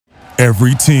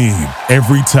Every team,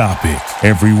 every topic,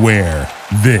 everywhere.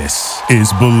 This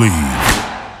is Believe.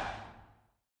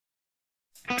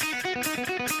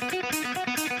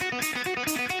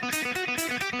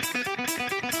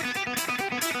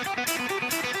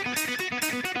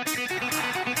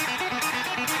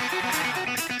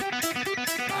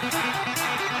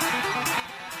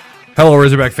 Hello,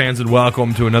 Razorback fans, and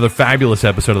welcome to another fabulous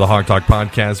episode of the Hawg Talk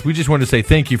podcast. We just want to say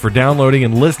thank you for downloading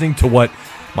and listening to what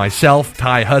myself,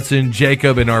 Ty Hudson,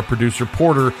 Jacob, and our producer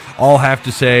Porter all have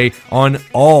to say on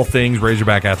all things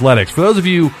Razorback athletics. For those of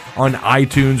you on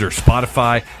iTunes or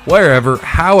Spotify, wherever,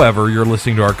 however you're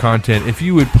listening to our content, if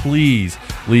you would please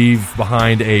leave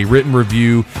behind a written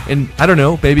review and, I don't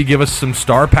know, maybe give us some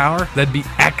star power, that'd be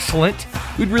excellent.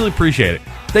 We'd really appreciate it.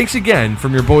 Thanks again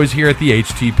from your boys here at the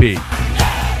HTP.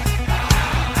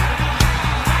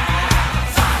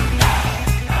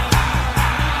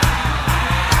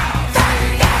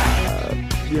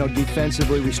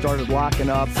 Defensively, we started locking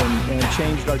up and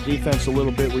changed our defense a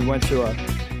little bit. We went to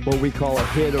what we call a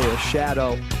hit or a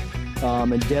shadow,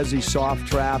 and Desi soft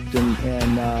trapped,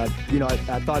 and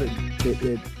I thought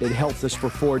it helped us for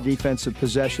 4 defensive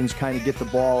possessions, kind of get the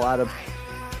ball out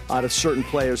of certain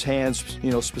players' hands,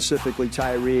 specifically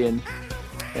Tyree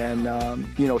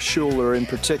and Schuler in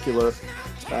particular.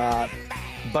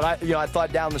 But I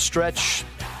thought down the stretch,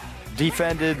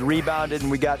 defended, rebounded, and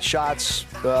we got shots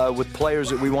with players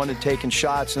that we wanted taking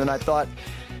shots. And then I thought,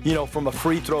 from a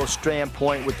free throw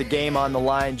standpoint with the game on the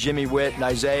line, Jimmy Witt and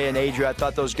Isaiah and Adria, I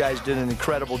thought those guys did an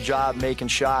incredible job making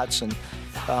shots. And,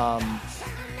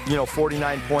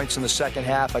 49 points in the second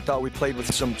half. I thought we played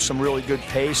with some really good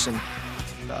pace. And,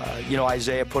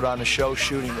 Isaiah put on a show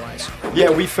shooting-wise.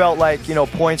 Yeah, we felt like,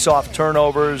 points off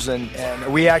turnovers. And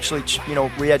we actually,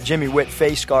 we had Jimmy Witt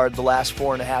face guard the last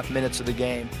 4.5 minutes of the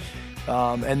game.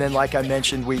 And then, like I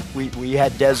mentioned, we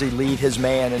had Desi lead his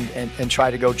man and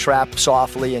try to go trap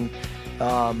softly. And,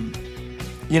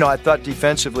 I thought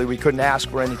defensively we couldn't ask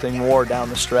for anything more down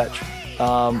the stretch.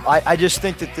 I just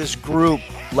think that this group,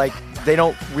 like, we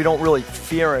don't really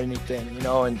fear anything,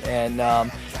 and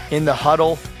in the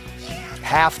huddle,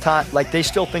 halftime, like, they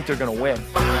still think they're going to win.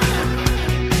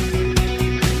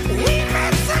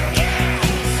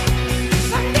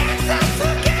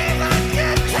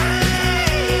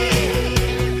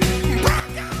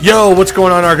 Yo, what's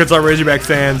going on, Arkansas Razorback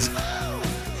fans,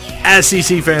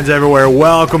 SEC fans everywhere?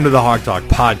 Welcome to the Hawg Talk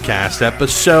podcast,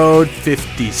 episode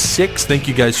 56. Thank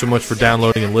you guys so much for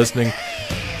downloading and listening.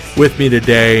 With me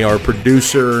today, our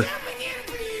producer,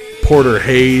 Porter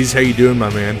Hayes. How you doing,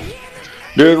 my man?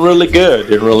 Doing really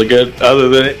good. Other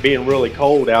than it being really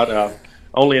cold out,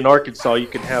 only in Arkansas you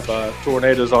can have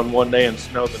tornadoes on one day and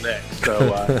snow the next. So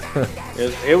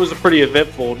it was a pretty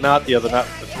eventful night the other night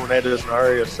with the tornadoes in our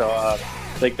area. So I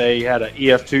think they had an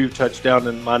EF2 touchdown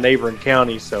in my neighboring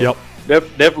county. So yep.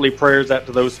 Definitely prayers out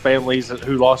to those families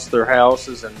who lost their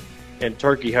houses and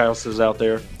turkey houses out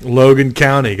there. Logan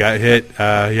County got hit.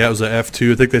 It was an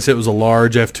F2. I think they said it was a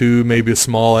large F2, maybe a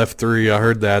small F3. I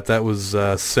heard that. That was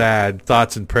sad.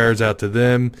 Thoughts and prayers out to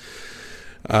them.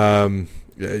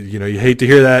 You hate to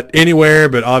hear that anywhere,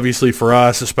 but obviously for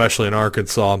us, especially in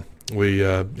Arkansas,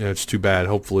 it's too bad.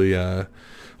 Hopefully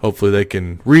they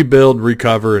can rebuild,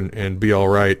 recover, and be all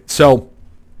right. So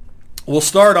we'll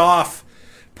start off,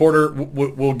 Porter.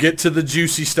 We'll get to the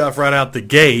juicy stuff right out the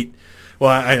gate. Well,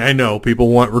 I know people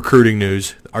want recruiting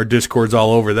news. Our Discord's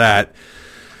all over that.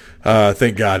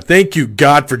 Thank God. Thank you,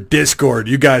 God, for Discord.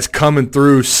 You guys coming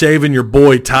through, saving your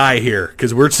boy Ty here.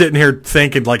 Because we're sitting here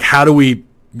thinking, like, how do we,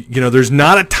 there's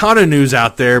not a ton of news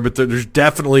out there, but there's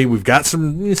definitely, we've got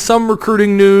some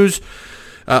recruiting news.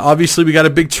 Obviously, we got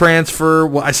a big transfer.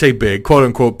 Well, I say big,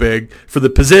 quote-unquote big, for the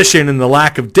position and the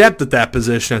lack of depth at that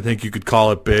position. I think you could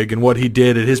call it big. And what he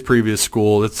did at his previous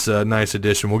school, it's a nice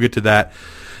addition. We'll get to that.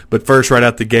 But first, right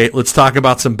out the gate, let's talk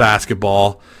about some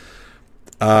basketball.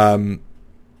 I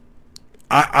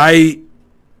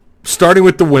starting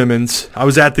with the women's, I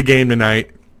was at the game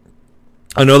tonight.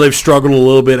 I know they've struggled a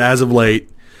little bit as of late.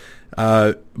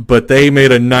 But they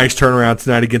made a nice turnaround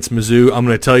tonight against Mizzou. I'm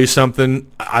going to tell you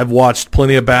something. I've watched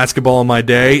plenty of basketball in my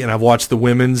day, and I've watched the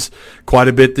women's quite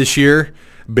a bit this year.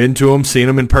 Been to them, seen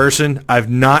them in person. I've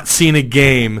not seen a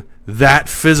game that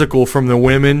physical from the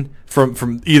women,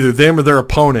 from either them or their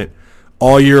opponent,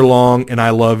 all year long, and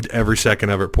I loved every second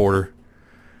of it, Porter.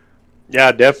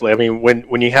 Yeah, definitely. I mean,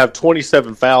 when you have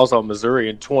 27 fouls on Missouri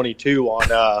and 22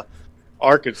 on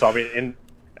Arkansas, I mean, and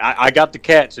I got the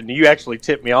catch, and you actually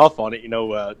tipped me off on it.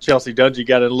 Chelsea Dungy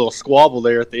got in a little squabble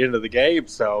there at the end of the game.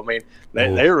 So, I mean,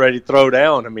 they were ready to throw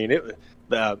down. I mean,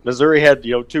 Missouri had,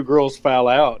 2 girls foul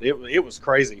out. It was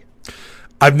crazy.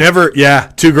 I've never,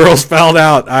 two girls fouled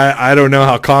out. I don't know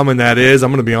how common that is.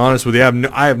 I'm going to be honest with you.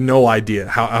 I have no idea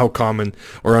how common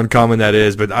or uncommon that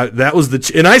is. But that was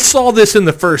and I saw this in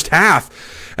the first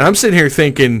half, and I'm sitting here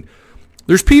thinking,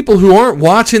 there's people who aren't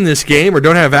watching this game or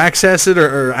don't have access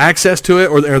to it,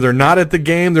 or they're not at the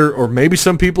game, or maybe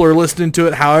some people are listening to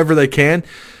it however they can.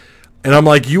 And I'm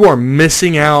like, you are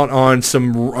missing out on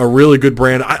a really good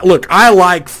brand. I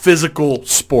like physical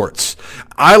sports.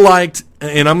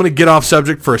 And I'm going to get off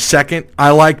subject for a second, I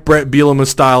like Brett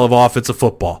Bielema's style of offensive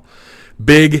football.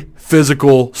 Big,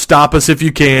 physical, stop us if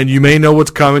you can. You may know what's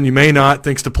coming, you may not,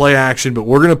 thanks to play action, but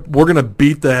we're gonna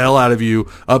beat the hell out of you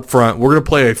up front. We're going to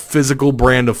play a physical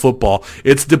brand of football.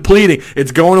 It's depleting.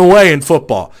 It's going away in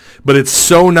football. But it's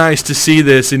so nice to see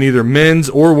this in either men's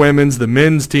or women's. The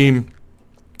men's team,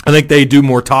 I think they do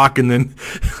more talking than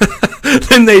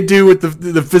than they do with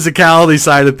the physicality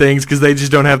side of things, because they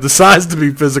just don't have the size to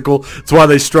be physical. That's why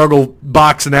they struggle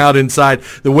boxing out inside.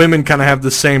 The women kind of have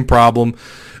the same problem.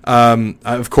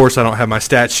 Of course, I don't have my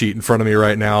stat sheet in front of me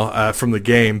right now from the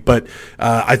game, but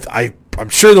I'm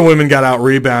sure the women got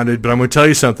out-rebounded, but I'm going to tell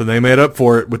you something. They made up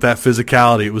for it with that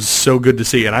physicality. It was so good to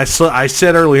see. And I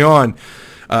said early on,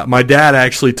 my dad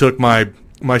actually took my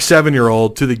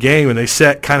 7-year-old to the game, and they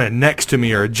sat kind of next to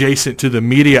me or adjacent to the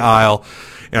media aisle.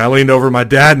 And I leaned over to my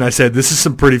dad and I said, this is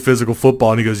some pretty physical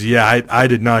football. And he goes, yeah, I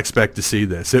did not expect to see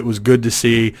this. It was good to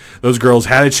see. Those girls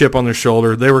had a chip on their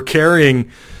shoulder. They were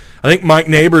carrying, I think Mike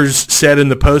Neighbors said in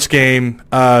the postgame,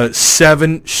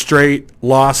 7 straight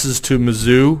losses to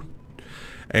Mizzou.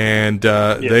 And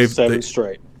 7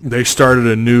 straight. They started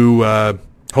a new,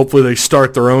 hopefully they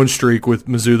start their own streak with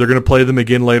Mizzou. They're going to play them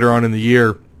again later on in the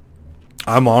year.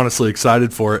 I'm honestly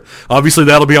excited for it. Obviously,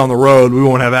 that'll be on the road. We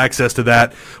won't have access to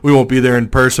that. We won't be there in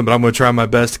person, but I'm going to try my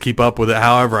best to keep up with it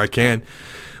however I can.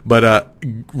 But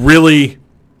really,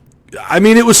 I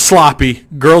mean, it was sloppy.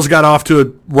 Girls got off to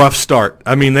a rough start.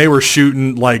 I mean, they were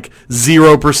shooting like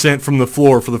 0% from the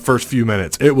floor for the first few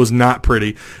minutes. It was not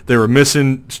pretty. They were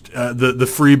missing the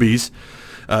freebies.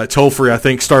 Tolfree, I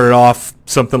think, started off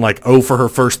something like 0 for her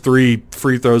first 3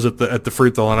 free throws at the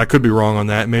free throw line. I could be wrong on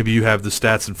that. Maybe you have the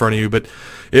stats in front of you, but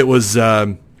it was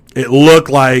it looked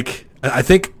like I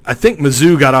think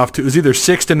Mizzou got off to, it was either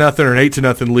 6-0 or an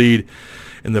 8-0 lead.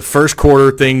 In the first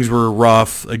quarter, things were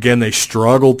rough. Again, they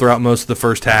struggled throughout most of the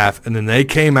first half, and then they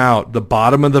came out the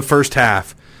bottom of the first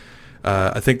half.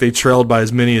 I think they trailed by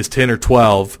as many as 10 or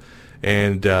 12,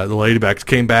 and the Ladybacks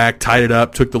came back, tied it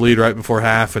up, took the lead right before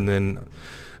half, and then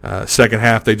second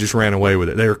half, they just ran away with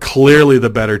it. They were clearly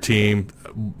the better team,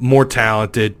 more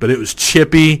talented, but it was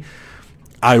chippy.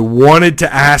 I wanted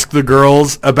to ask the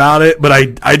girls about it, but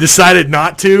I decided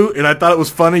not to, and I thought it was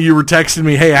funny. You were texting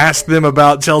me, hey, ask them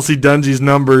about Chelsea Dungy's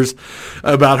numbers,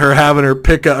 about her having her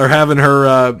pick or having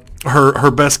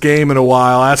her best game in a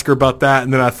while. Ask her about that,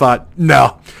 and then I thought,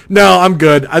 no, I'm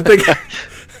good. I think.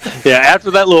 Yeah,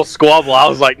 after that little squabble, I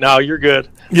was like, no, you're good.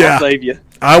 Yeah. I'll save you.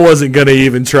 I wasn't going to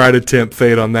even try to tempt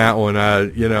fate on that one,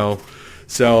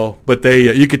 So, but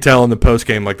they, you could tell in the post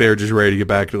game, like they were just ready to get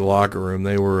back to the locker room.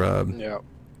 They were,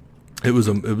 It was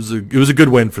a good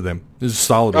win for them. It was a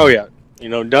solid win. Oh yeah,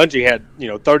 Dungy had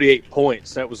 38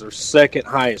 points. That was her second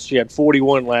highest. She had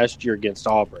 41 last year against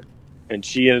Auburn, and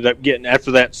she ended up getting,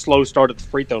 after that slow start at the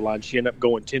free throw line, she ended up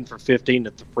going 10 for 15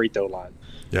 at the free throw line.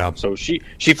 Yeah. So she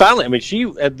finally,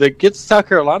 against South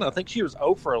Carolina, I think she was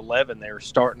 0 for 11 there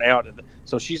starting out.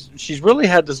 So she's really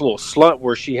had this little slump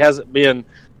where she hasn't been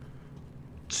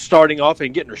starting off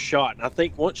and getting her shot. And I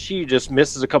think once she just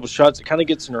misses a couple shots, it kind of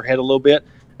gets in her head a little bit.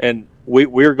 And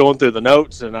we're going through the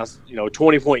notes, and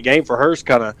 20-point game for her is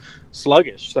kind of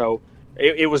sluggish. So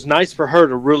it was nice for her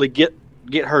to really get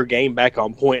her game back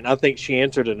on point. And I think she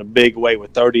answered in a big way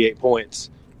with 38 points.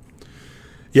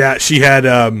 Yeah, she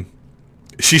had.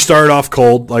 She started off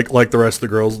cold, like the rest of the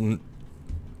girls, and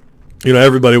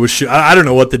everybody was. I don't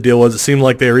know what the deal was. It seemed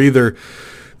like they were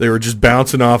just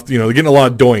bouncing off. They're getting a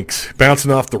lot of doinks,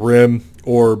 bouncing off the rim,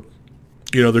 or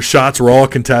their shots were all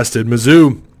contested.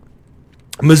 Mizzou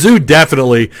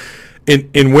definitely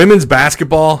in women's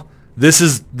basketball. This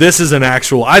is an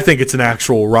actual. I think it's an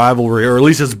actual rivalry, or at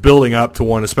least it's building up to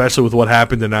one, especially with what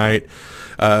happened tonight.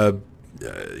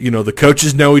 The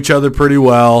coaches know each other pretty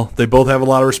well. They both have a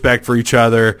lot of respect for each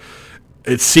other.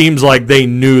 It seems like they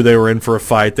knew they were in for a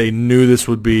fight. They knew this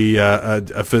would be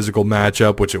a physical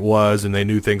matchup, which it was, and they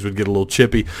knew things would get a little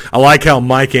chippy. I like how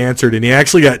Mike answered, and he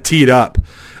actually got teed up.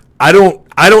 I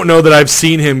don't know that I've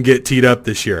seen him get teed up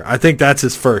this year. I think that's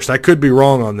his first. I could be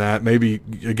wrong on that. Maybe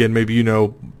I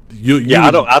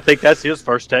think that's his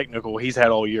first technical he's had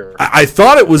all year. I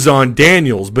thought it was on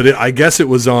Daniels, but I guess it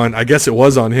was on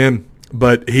him.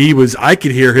 But I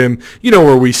could hear him,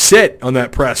 where we sit on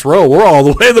that press row. We're all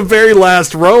the way to the very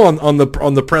last row on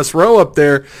the press row up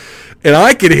there. And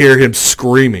I could hear him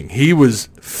screaming. He was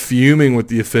fuming with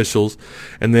the officials.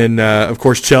 And then, of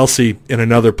course, Chelsea and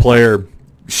another player,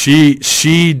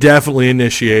 she definitely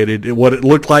initiated what it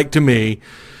looked like to me.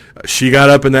 She got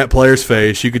up in that player's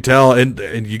face. You could tell,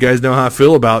 and you guys know how I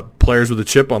feel about players with a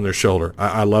chip on their shoulder.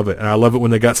 I love it, and I love it when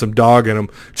they got some dog in them.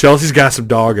 Chelsea's got some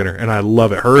dog in her, and I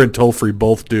love it. Her and Tolfrey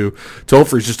both do.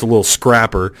 Tolfrey's just a little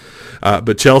scrapper,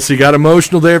 but Chelsea got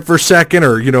emotional there for a second,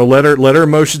 or let her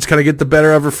emotions kind of get the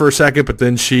better of her for a second. But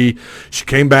then she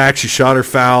came back. She shot her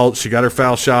foul. She got her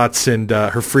foul shots and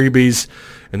her freebies,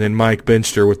 and then Mike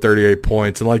benched her with 38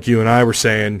 points. And like you and I were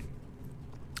saying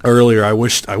earlier, I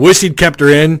wish he'd kept her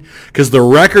in, because the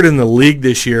record in the league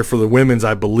this year for the women's,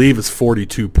 I believe, is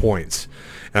 42 points.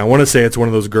 And I want to say it's one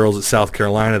of those girls at South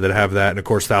Carolina that have that. And of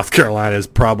course, South Carolina is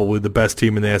probably the best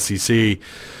team in the SEC,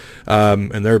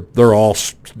 and they're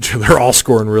all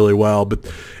scoring really well. But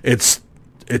it's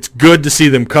good to see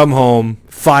them come home,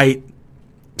 fight,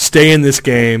 stay in this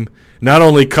game, not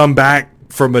only come back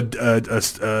from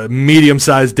a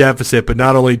medium-sized deficit, but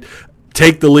not only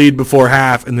take the lead before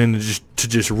half, and then to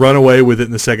just run away with it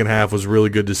in the second half was really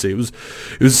good to see. It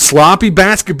was sloppy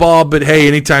basketball, but hey,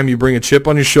 anytime you bring a chip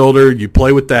on your shoulder, you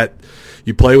play with that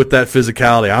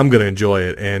physicality, I'm going to enjoy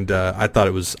it. And I thought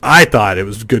it was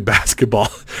good basketball.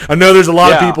 I know there's a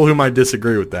lot of people who might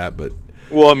disagree with that, but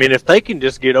if they can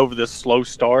just get over this slow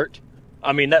start,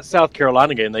 that South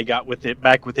Carolina game, they got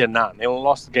back within 9. They only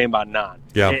lost the game by 9.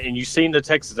 Yeah, and you seen the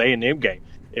Texas A&M game.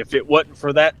 If it wasn't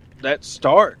for that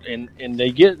start and they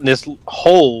get in this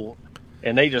hole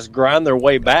and they just grind their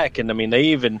way back, and they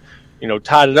even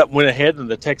tied it up, went ahead in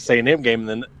the Texas A&M game,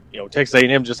 and then Texas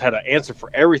A&M just had an answer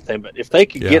for everything. But if they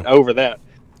could get over that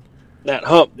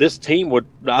hump, this team would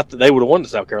have won the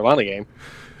South Carolina game.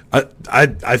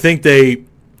 I think they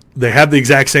have the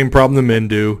exact same problem the men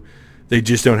do. They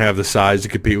just don't have the size to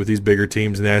compete with these bigger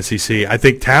teams in the SEC. I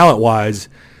think talent wise,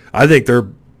 I think they're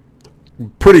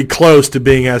pretty close to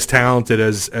being as talented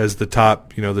as the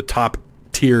top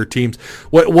tier teams.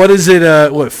 What is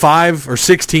it? 5 or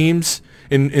 6 teams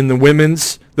in the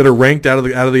women's that are ranked out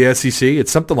of the SEC?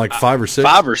 It's something like 5 or 6.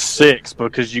 5 or 6,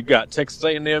 because you got Texas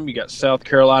A&M, you got South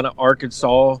Carolina,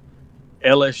 Arkansas,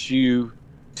 LSU,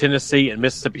 Tennessee, and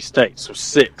Mississippi State. So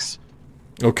 6.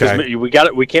 Okay,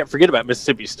 we can't forget about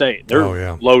Mississippi State.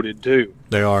 They're loaded too.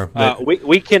 They are.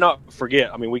 We cannot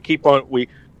forget. We keep on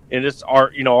and it's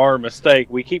our mistake.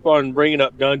 We keep on bringing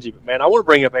up Dungy, but man, I want to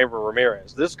bring up Amber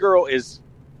Ramirez. This girl is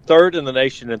 3rd in the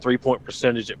nation in 3-point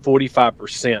percentage at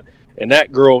 45%. And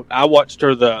that girl, I watched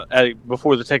her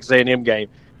before the Texas A&M game,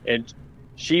 and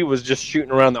she was just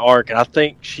shooting around the arc. And I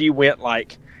think she went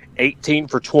like 18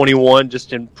 for 21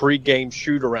 just in pregame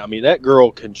shoot around. That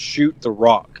girl can shoot the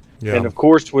rock. Yeah. And of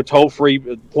course, with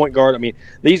Tolfrey, point guard,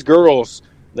 these girls,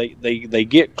 they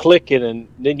get clicking, and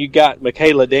then you got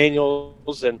Michaela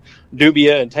Daniels and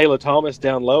Dubia and Taylor Thomas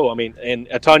down low. And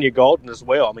Tanya Galton as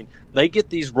well. They get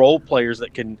these role players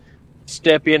that can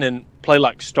step in and play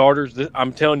like starters.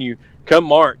 I'm telling you, come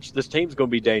March, this team's going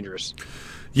to be dangerous.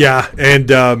 Yeah, and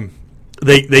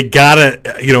they gotta,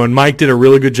 and Mike did a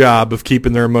really good job of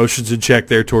keeping their emotions in check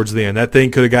there towards the end. That thing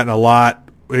could have gotten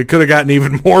it could have gotten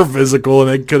even more physical, and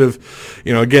they could have,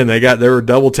 again, there were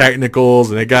double technicals,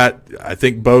 and they got, I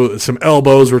think, some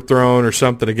elbows were thrown or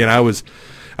something. Again, I was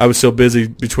so busy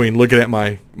between looking at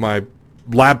my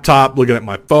laptop, looking at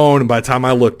my phone, and by the time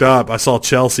I looked up, I saw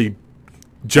Chelsea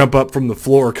jump up from the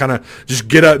floor, kind of just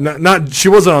get up. Not she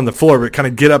wasn't on the floor, but kind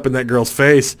of get up in that girl's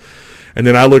face. And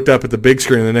then I looked up at the big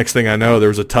screen, and the next thing I know, there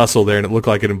was a tussle there, and it looked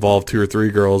like it involved 2 or 3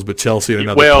 girls, but Chelsea and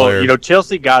another player. Well,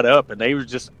 Chelsea got up, and they were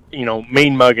just,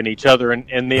 mean mugging each other,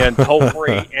 and then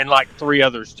Tolfrey and like 3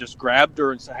 others just grabbed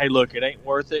her and said, "Hey, look, it ain't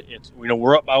worth it. It's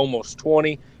we're up by almost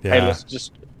 20. Yeah. Hey, let's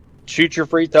just shoot your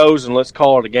free throws and let's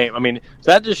call it a game."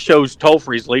 That just shows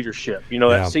Tolfrey's leadership.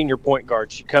 That senior point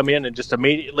guard, she come in and just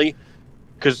immediately,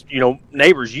 because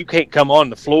neighbors, you can't come on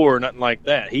the floor or nothing like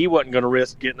that. He wasn't going to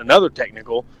risk getting another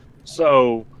technical.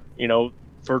 So,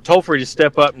 for Tolfrey to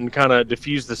step up and kind of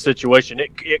diffuse the situation,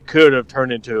 it could have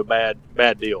turned into a bad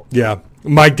deal. Yeah,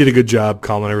 Mike did a good job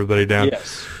calming everybody down.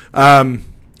 Yes.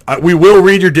 We will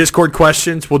read your Discord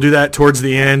questions. We'll do that towards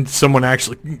the end. Someone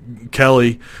actually,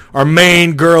 Kelly, our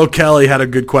main girl, Kelly, had a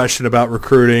good question about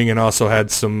recruiting and also had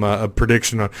some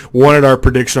wanted our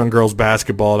prediction on girls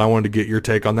basketball, and I wanted to get your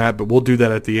take on that, but we'll do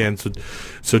that at the end.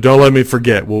 So don't let me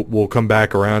forget. We'll come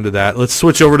back around to that. Let's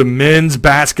switch over to men's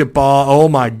basketball. Oh,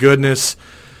 my goodness.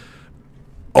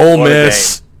 Ole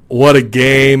Miss What a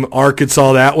game.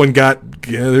 Arkansas, that one got,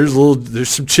 there's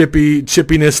some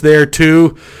chippiness there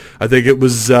too. I think it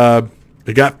was,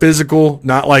 it got physical,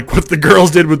 not like what the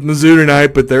girls did with Mizzou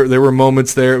tonight, but there were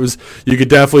moments there. It was, you could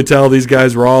definitely tell these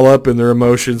guys were all up in their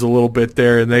emotions a little bit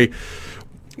there, and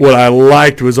what I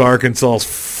liked was Arkansas's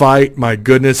fight, my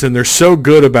goodness, and they're so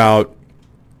good about,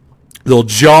 they'll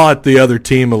jaw at the other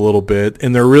team a little bit,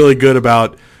 and they're really good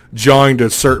about jawing to a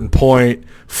certain point,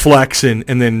 flexing,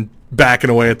 and then backing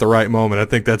away at the right moment. I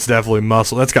think that's definitely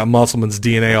muscle. That's got Musselman's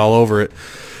DNA all over it.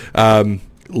 A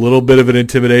little bit of an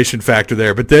intimidation factor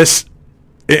there. But this,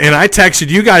 and I texted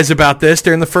you guys about this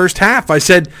during the first half. I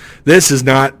said, this is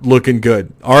not looking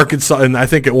good. Arkansas, and I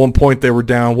think at one point they were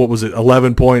down,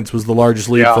 11 points was the largest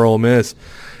lead for Ole Miss.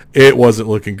 It wasn't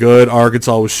looking good.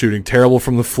 Arkansas was shooting terrible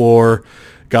from the floor,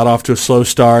 got off to a slow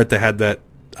start. They had that,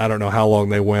 I don't know how long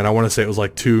they went. I want to say it was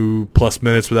like 2+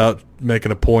 minutes without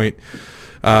making a point.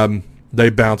 They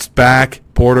bounced back.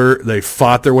 Porter, they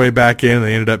fought their way back in, and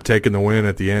they ended up taking the win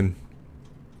at the end.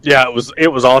 Yeah, it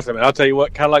was awesome. And I'll tell you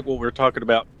what, kind of like what we were talking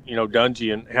about,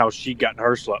 Dungy and how she got in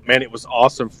her slump. Man, it was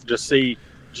awesome to see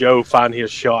Joe find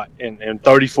his shot and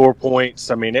 34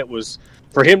 points. I mean, it was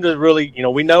for him to really,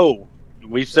 we know,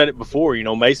 we've said it before,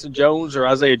 Mason Jones or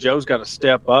Isaiah Joe's got to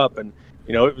step up. And,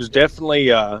 it was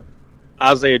definitely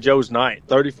Isaiah Joe's night,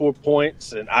 34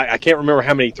 points. And I can't remember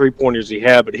how many three-pointers he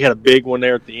had, but he had a big one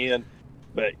there at the end.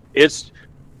 But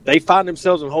they find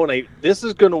themselves in a hole. This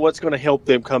is what's going to help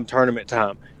them come tournament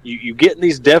time. You get in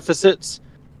these deficits,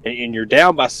 and you're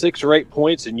down by 6 or 8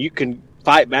 points, and you can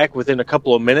fight back within a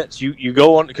couple of minutes. You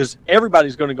go on, because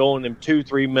everybody's going to go on them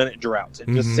 2-3 minute droughts. It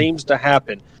just seems to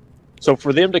happen. So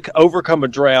for them to overcome a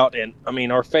drought, and I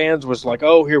mean, our fans was like,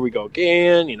 "Oh, here we go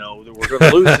again." We're going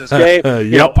to lose this game.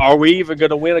 Are we even going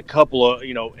to win a couple of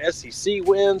SEC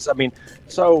wins? I mean,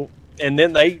 and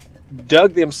then they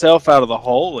dug themselves out of the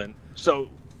hole, and so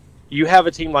you have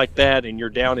a team like that, and you're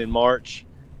down in March,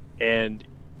 and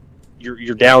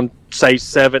you're down, say,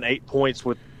 7-8 points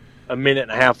with a minute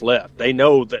and a half left. They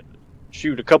know that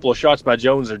a couple of shots by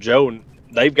Jones or Joe, and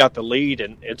they've got the lead,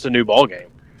 and it's a new ball game.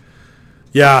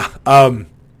 Yeah, I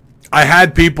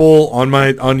had people on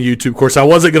YouTube. Of course, I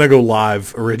wasn't going to go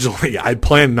live originally. I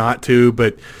planned not to,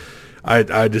 but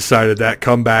I decided that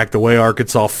comeback, the way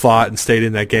Arkansas fought and stayed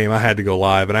in that game, I had to go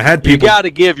live. And I had people. You got to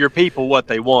give your people what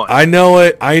they want. I know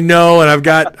it. I know, and I've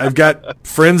got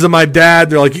friends of my dad.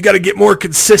 They're like, you got to get more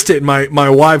consistent. My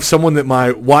wife, someone that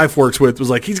my wife works with, was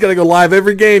like, he's got to go live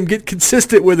every game, get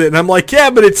consistent with it. And I'm like, yeah,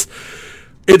 but it's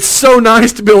so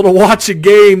nice to be able to watch a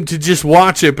game, to just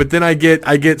watch it, but then I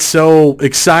get so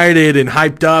excited and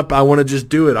hyped up. I want to just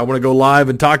do it. I want to go live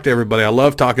and talk to everybody. I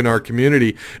love talking to our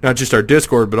community, not just our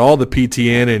Discord, but all the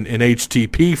PTN and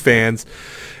HTP fans.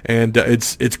 And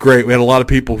it's great. We had a lot of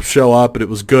people show up, and it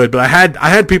was good. But I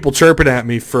had people chirping at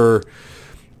me in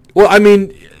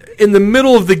the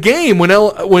middle of the game when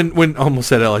almost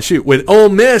said LSU, when Ole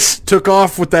Miss took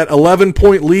off with that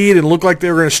 11-point lead and looked like they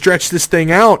were going to stretch this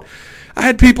thing out. I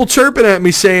had people chirping at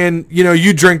me saying,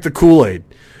 you drink the Kool-Aid.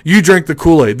 You drink the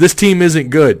Kool-Aid. This team isn't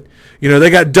good. They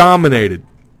got dominated.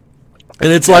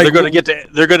 And it's like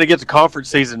they're going to get to conference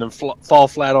season and fall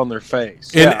flat on their face.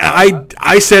 And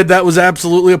I said that was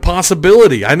absolutely a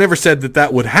possibility. I never said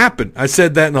that would happen. I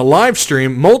said that in a live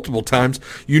stream multiple times.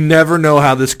 You never know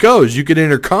how this goes. You could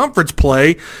enter conference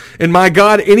play, and my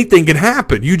God, anything can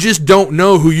happen. You just don't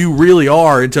know who you really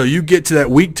are until you get to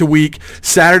that week-to-week,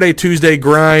 Saturday, Tuesday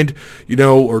grind,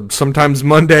 or sometimes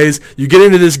Mondays. You get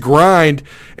into this grind,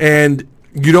 and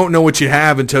you don't know what you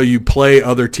have until you play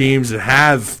other teams that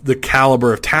have the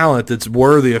caliber of talent that's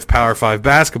worthy of Power 5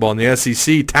 basketball. And the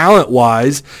SEC,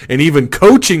 talent-wise and even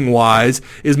coaching-wise,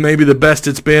 is maybe the best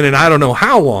it's been in I don't know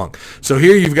how long. So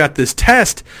here you've got this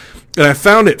test, and I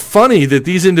found it funny that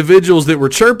these individuals that were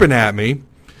chirping at me,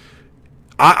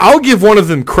 I'll give one of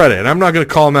them credit. I'm not going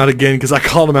to call him out again because I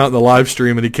called him out in the live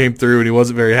stream, and he came through, and he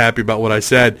wasn't very happy about what I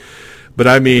said. But,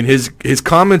 I mean, his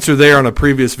comments are there on a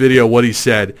previous video, what he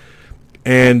said.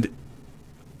 And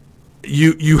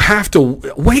you have to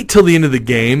wait till the end of the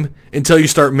game until you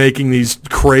start making these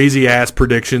crazy ass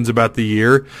predictions about the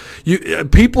year.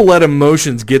 People let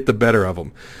emotions get the better of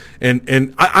them,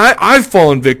 and I've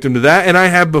fallen victim to that, and I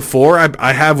have before.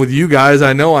 I have with you guys.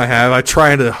 I know I have. I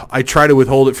try to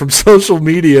withhold it from social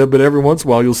media, but every once in a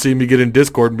while you'll see me get in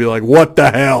Discord and be like, "What the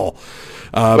hell?"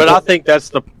 But I think that's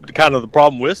the kind of the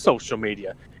problem with social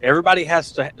media. Everybody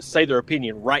has to say their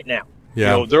opinion right now.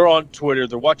 Yeah. They're on Twitter,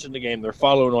 they're watching the game, they're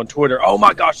following on Twitter. Oh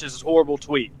my gosh, this is a horrible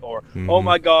tweet, or oh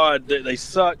my God, they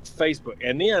suck. Facebook,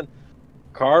 and then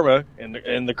karma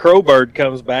and the crow bird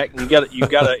comes back, and you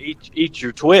got to eat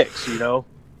your Twix.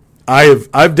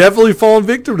 I've definitely fallen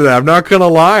victim to that. I'm not gonna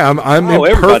lie. I'm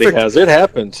everybody imperfect. has. It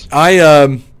happens.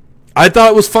 I thought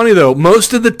it was funny though.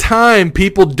 Most of the time,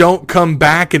 people don't come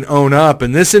back and own up,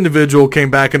 and this individual came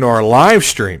back into our live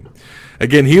stream.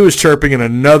 Again, he was chirping in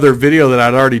another video that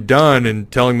I'd already done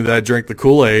and telling me that I drank the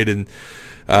Kool-Aid. And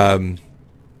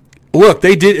look,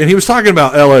 they did, and he was talking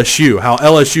about LSU, how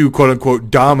LSU quote unquote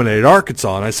dominated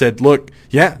Arkansas. And I said, look,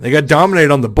 yeah, they got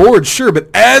dominated on the board, sure, but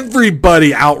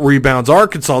everybody out rebounds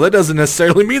Arkansas. That doesn't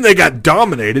necessarily mean they got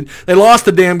dominated. They lost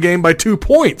the damn game by 2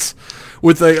 points.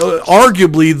 With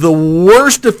arguably the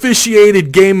worst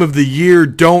officiated game of the year,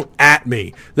 don't at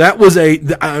me. That was they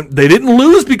didn't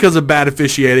lose because of bad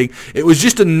officiating. It was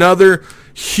just another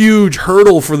huge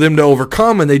hurdle for them to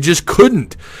overcome, and they just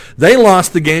couldn't. They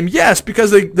lost the game, yes,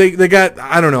 because they got,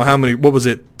 I don't know how many, what was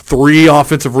it, 3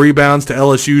 offensive rebounds to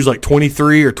LSU's like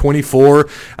 23 or 24.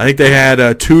 I think they had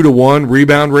a 2-to-1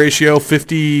 rebound ratio,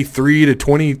 53 to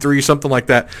 23, something like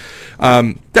that.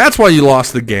 That's why you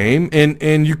lost the game,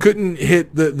 and you couldn't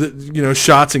hit the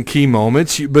shots in key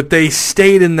moments. But they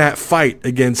stayed in that fight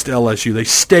against LSU. They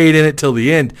stayed in it till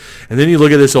the end. And then you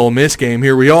look at this Ole Miss game.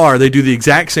 Here we are. They do the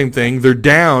exact same thing. They're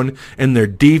down, and their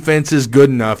defense is good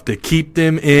enough to keep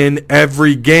them in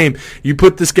every game. You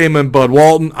put this game in Bud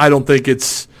Walton, I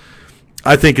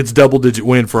think it's double-digit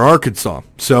win for Arkansas.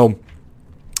 So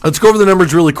let's go over the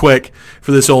numbers really quick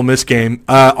for this Ole Miss game.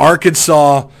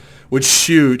 Arkansas would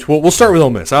shoot. Well, we'll start with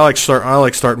Ole Miss. I like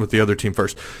starting with the other team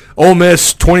first. Ole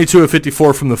Miss 22 of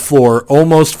 54 from the floor,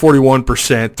 almost 41%,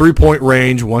 3-point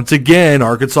range. Once again,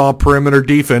 Arkansas perimeter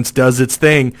defense does its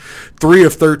thing. 3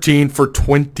 of 13 for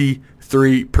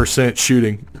 23%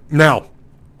 shooting. Now,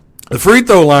 the free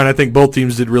throw line, I think both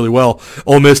teams did really well.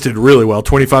 Ole Miss did really well,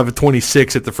 25 of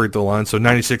 26 at the free throw line, so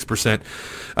 96%.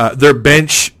 Their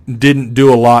bench didn't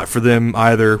do a lot for them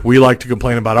either. We like to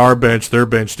complain about our bench. Their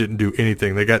bench didn't do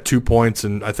anything. They got 2 points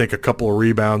and I think a couple of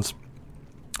rebounds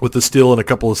with the steal and a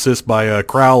couple assists by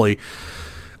Crowley.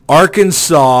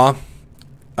 Arkansas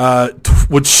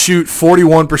would shoot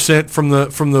 41% from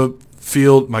the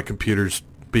field. My computer's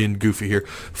being goofy here.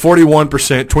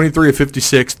 41%, 23 of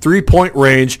 56, 3-point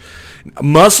range.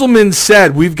 Musselman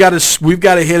said we've got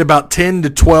to hit about 10 to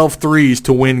 12 threes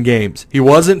to win games. He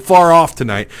wasn't far off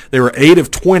tonight. They were 8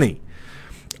 of 20.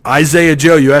 Isaiah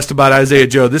Joe, you asked about Isaiah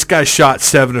Joe. This guy shot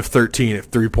 7 of 13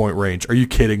 at 3-point range. Are you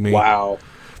kidding me? Wow.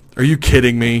 Are you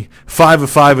kidding me? 5 of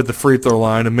 5 at the free throw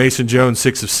line, and Mason Jones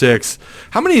 6 of 6.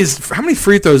 How many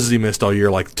free throws has he missed all year?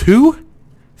 Like 2?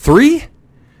 3?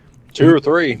 2 or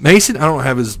 3. Mason, I don't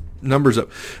have his numbers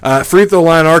up. Free throw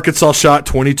line, Arkansas shot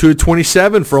 22 of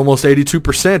 27 for almost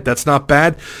 82%. That's not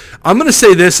bad. I'm going to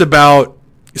say this about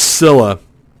Silla.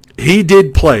 He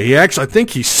did play. I think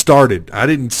he started. I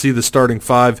didn't see the starting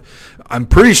 5. I'm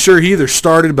pretty sure he either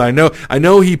started, but I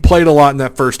know he played a lot in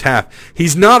that first half.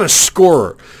 He's not a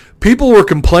scorer. People were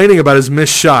complaining about his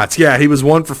missed shots. Yeah, he was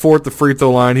 1 for 4 at the free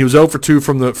throw line. He was 0 for 2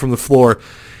 from the floor.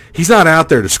 He's not out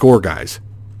there to score, guys.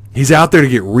 He's out there to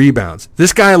get rebounds.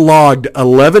 This guy logged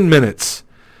 11 minutes.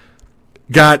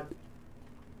 He had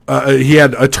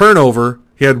a turnover.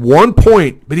 He had 1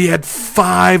 point, but he had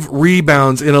 5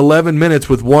 rebounds in 11 minutes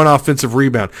with 1 offensive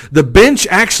rebound. The bench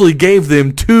actually gave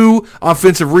them 2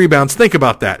 offensive rebounds. Think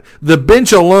about that. The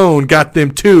bench alone got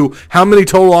them 2. How many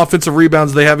total offensive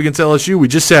rebounds do they have against LSU? We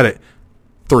just said it.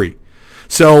 3.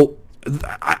 So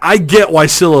I get why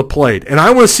Silla played, and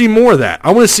I want to see more of that.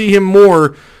 I want to see him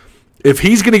more. If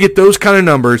he's going to get those kind of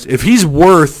numbers, if he's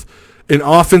worth an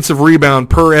offensive rebound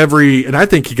per every, and I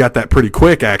think he got that pretty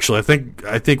quick, actually.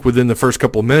 I think within the first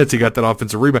couple of minutes he got that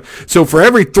offensive rebound. So for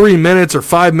every 3 minutes or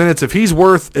 5 minutes, if he's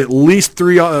worth at least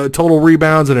 3 total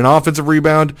rebounds and an offensive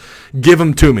rebound, give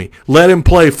him to me. Let him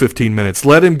play 15 minutes.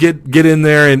 Let him get in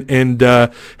there and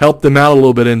help them out a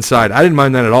little bit inside. I didn't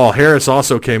mind that at all. Harris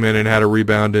also came in and had a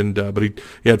rebound, but he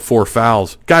had 4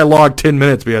 fouls. Guy logged 10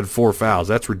 minutes, but he had 4 fouls.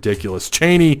 That's ridiculous.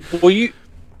 Cheney. Well, you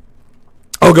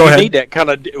go ahead. You need that kind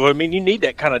of. Well, I mean, you need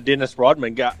that kind of Dennis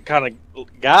Rodman guy.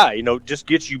 Just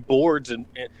gets you boards, and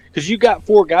because you got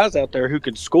 4 guys out there who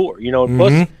can score. And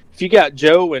plus, if you got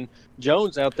Joe and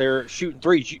Jones out there shooting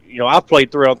threes, I've played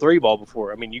 3-on-3 ball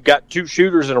before. I mean, you got 2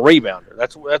 shooters and a rebounder.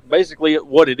 That's basically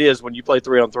what it is when you play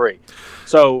 3-on-3.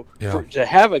 So to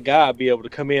have a guy be able to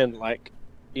come in like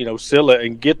Silla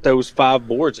and get those 5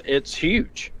 boards, it's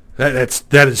huge.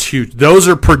 That is huge. Those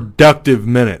are productive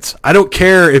minutes. I don't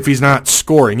care if he's not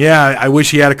scoring. Yeah, I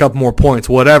wish he had a couple more points.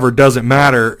 Whatever, doesn't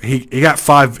matter. He got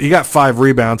 5. He got 5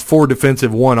 rebounds, 4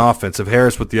 defensive, 1 offensive.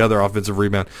 Harris with the other offensive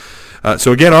rebound.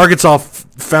 So again, Arkansas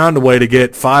found a way to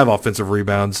get 5 offensive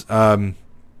rebounds. The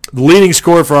leading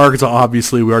scorer for Arkansas,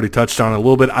 obviously, we already touched on it a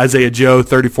little bit. Isaiah Joe,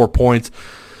 34 points.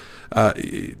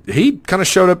 he kind of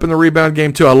showed up in the rebound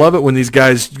game too. I love it when these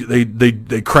guys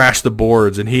they crash the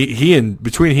boards, and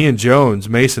between he and Jones,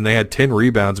 Mason, they had 10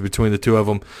 rebounds between the two of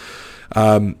them.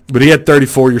 But he had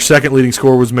 34. Your second leading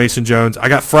scorer was Mason Jones. I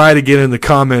got fried again in the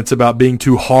comments about being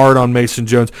too hard on Mason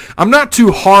Jones. I'm not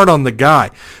too hard on the guy.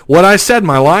 What I said in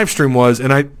my live stream was,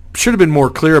 and I should have been more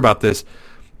clear about this,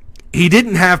 he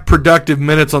didn't have productive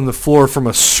minutes on the floor from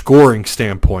a scoring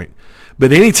standpoint.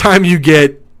 But anytime you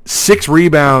get 6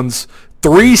 rebounds,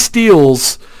 3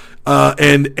 steals,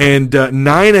 and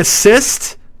 9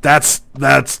 assists,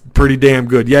 that's pretty damn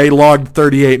good. Yeah, he logged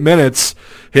 38 minutes.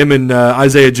 Him and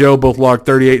Isaiah Joe both logged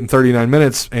 38 and 39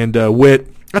 minutes. And Witt,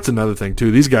 that's another thing,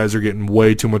 too. These guys are getting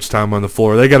way too much time on the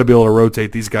floor. They got to be able to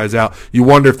rotate these guys out. You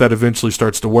wonder if that eventually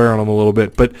starts to wear on them a little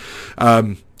bit. But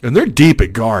and they're deep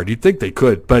at guard. You'd think they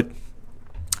could. But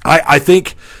I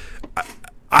think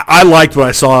I liked what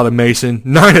I saw out of Mason.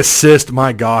 9 assists,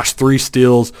 my gosh, 3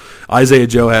 steals. Isaiah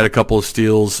Joe had a couple of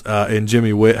steals, and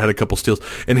Jimmy Witt had a couple of steals.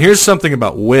 And here's something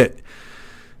about Witt.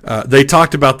 They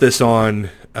talked about this on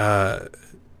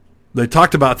I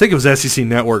think it was SEC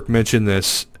Network mentioned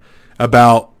this,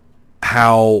 about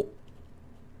how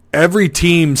every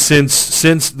team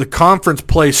since the conference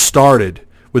play started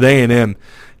with A&M,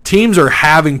 teams are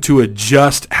having to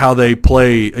adjust how they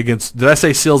play against, did I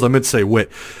say Sills? I meant to say Witt.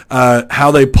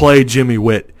 How they play Jimmy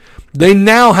Witt. They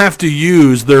now have to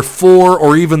use their 4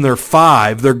 or even their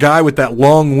 5, their guy with that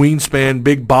long wingspan,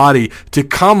 big body, to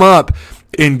come up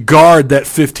and guard that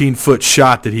 15-foot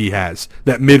shot that he has,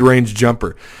 that mid-range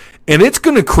jumper. And it's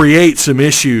going to create some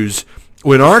issues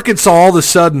when Arkansas all of a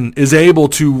sudden is able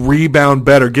to rebound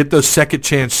better, get those second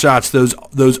chance shots, those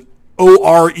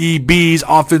OREBs,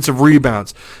 offensive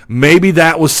rebounds. Maybe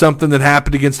that was something that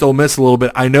happened against Ole Miss a little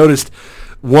bit. I noticed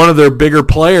one of their bigger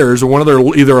players, or one of their,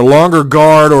 either a longer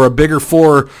guard or a bigger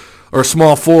 4 or a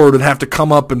small forward, would have to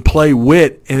come up and play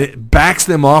Witt, and it backs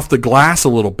them off the glass a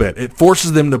little bit. It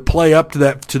forces them to play up to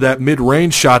that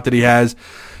mid-range shot that he has,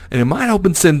 and it might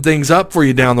open some things up for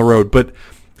you down the road. But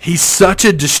he's such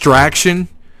a distraction.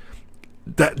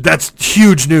 That's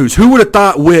huge news. Who would have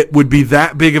thought Witt would be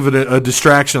that big of a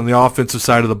distraction on the offensive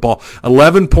side of the ball?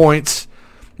 11 points,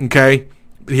 okay?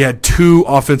 He had 2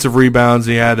 offensive rebounds.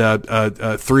 He had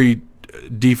 3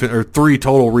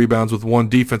 total rebounds with 1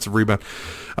 defensive rebound.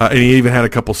 And he even had a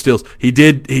couple steals. He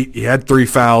had 3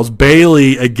 fouls.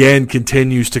 Bailey, again,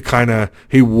 continues to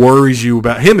he worries you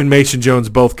about him, and Mason Jones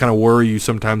both kind of worry you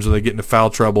sometimes when they get into foul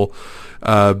trouble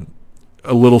a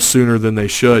little sooner than they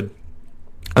should.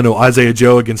 I know Isaiah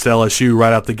Joe against LSU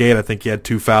right out the gate, I think he had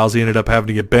 2 fouls. He ended up having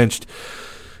to get benched.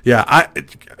 Yeah,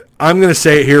 I'm going to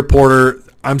say it here, Porter.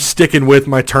 I'm sticking with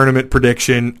my tournament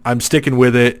prediction. I'm sticking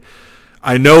with it.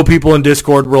 I know people in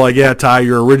Discord were like, yeah, Ty,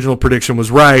 your original prediction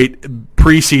was right.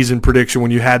 Preseason prediction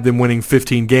when you had them winning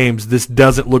 15 games. This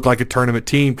doesn't look like a tournament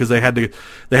team because they had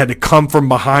to come from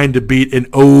behind to beat an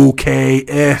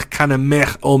kind of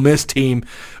meh Ole Miss team.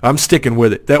 I'm sticking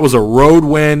with it. That was a road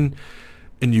win,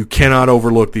 and you cannot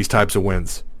overlook these types of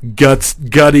wins.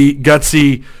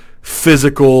 Gutsy,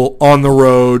 physical, on the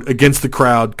road, against the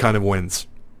crowd kind of wins.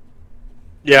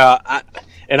 Yeah,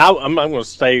 I'm going to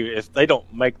say if they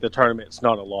don't make the tournament, it's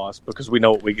not a loss because we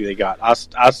know what they got. I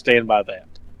stand by that.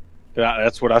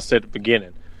 That's what I said at the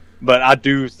beginning. But I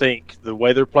do think the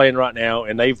way they're playing right now,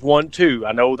 and they've won 2.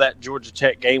 I know that Georgia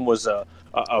Tech game was a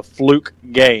fluke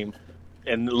game,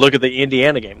 and look at the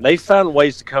Indiana game. They found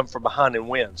ways to come from behind and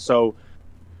win. So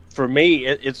for me,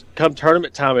 it's come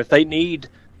tournament time. If they need,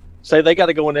 say they got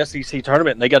to go in the SEC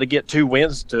tournament and they got to get 2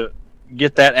 wins to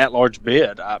get that at-large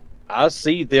bid, I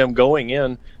see them going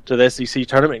in to the SEC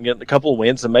tournament and getting a couple of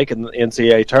wins and making the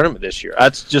NCAA tournament this year.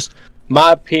 That's just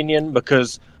my opinion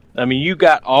because, I mean, you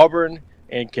got Auburn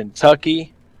and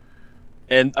Kentucky,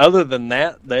 and other than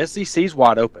that, the SEC's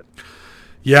wide open.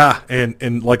 Yeah,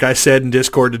 and like I said in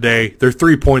Discord today, they're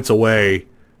 3 points away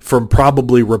from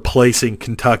probably replacing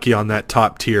Kentucky on that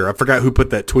top tier. I forgot who put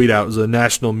that tweet out. It was a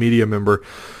national media member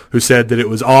who said that it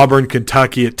was Auburn,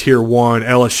 Kentucky at Tier 1,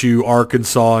 LSU,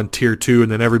 Arkansas in Tier 2,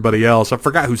 and then everybody else. I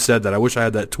forgot who said that. I wish I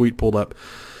had that tweet pulled up.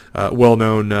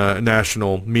 Well-known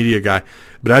national media guy.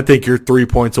 But I think you're 3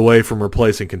 points away from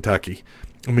replacing Kentucky.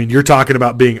 I mean, you're talking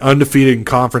about being undefeated in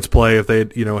conference play if they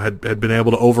had been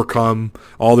able to overcome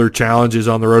all their challenges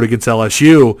on the road against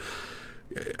LSU.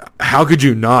 How could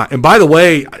you not? And by the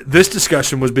way, this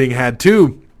discussion was being had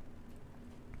too.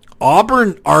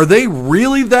 Auburn, are they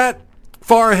really that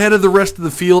far ahead of the rest of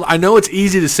the field? I know it's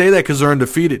easy to say that because they're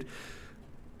undefeated.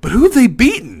 But who have they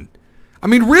beaten? I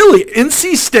mean, really,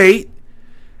 NC State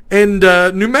and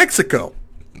New Mexico,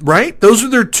 right? Those are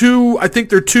their 2, I think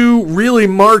they're 2 really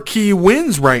marquee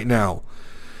wins right now.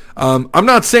 I'm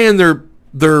not saying they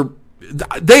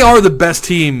are the best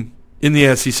team in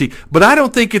the SEC, but I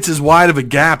don't think it's as wide of a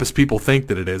gap as people think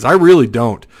that it is. I really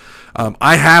don't.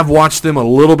 I have watched them a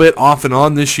little bit off and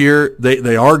on this year.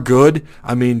 They are good.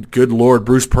 I mean, good Lord,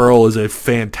 Bruce Pearl is a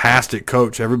fantastic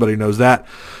coach. Everybody knows that.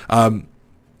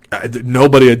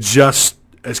 Nobody adjusts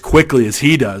as quickly as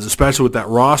he does, especially with that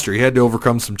roster. He had to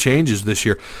overcome some changes this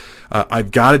year.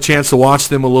 I've got a chance to watch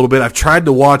them a little bit. I've tried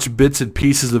to watch bits and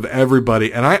pieces of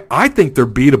everybody, and I think they're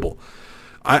beatable.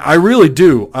 I really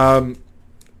do.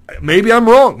 Maybe I'm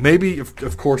wrong. Maybe,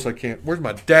 of course I can't. Where's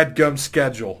my dadgum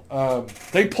schedule?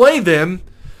 They play them.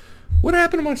 What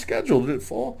happened to my schedule? Did it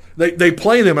fall? They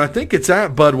play them. I think it's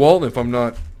at Bud Walton, if I'm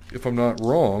not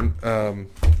wrong.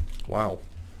 Wow.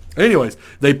 Anyways,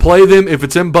 they play them. If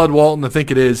it's in Bud Walton, I think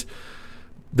it is.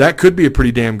 That could be a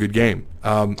pretty damn good game.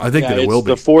 I think that it will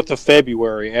be. It's the 4th of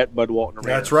February at Bud Walton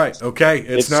Arena. That's right. Okay,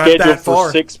 it's not scheduled that far.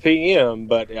 for 6 p.m.,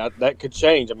 but that could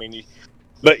change. I mean,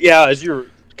 but yeah, as you're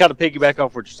kind of piggyback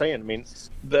off what you're saying, I mean,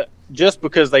 just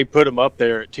because they put them up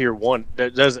there at Tier 1,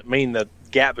 that doesn't mean the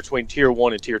gap between Tier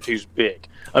 1 and Tier 2 is big.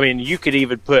 I mean, you could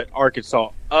even put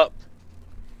Arkansas up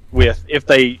with, if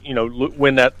they,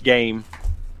 win that game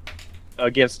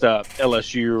against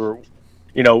LSU,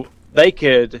 or, they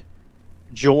could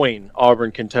join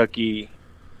Auburn, Kentucky,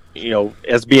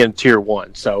 as being Tier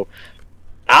 1. So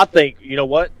I think, you know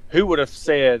what? Who would have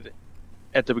said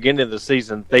at the beginning of the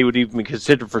season they would even be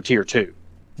considered for Tier 2?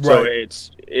 Right.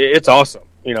 So it's awesome,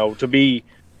 to be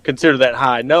considered that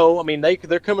high. No, I mean,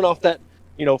 they're coming off that,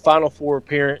 Final Four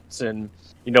appearance and,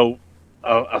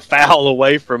 a foul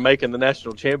away from making the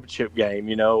national championship game,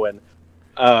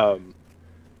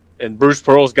 and Bruce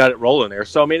Pearl's got it rolling there.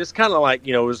 So, I mean, it's kind of like,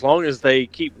 as long as they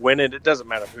keep winning, it doesn't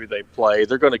matter who they play.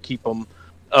 They're going to keep them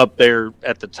up there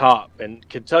at the top. And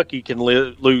Kentucky can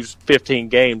lose 15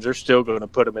 games. They're still going to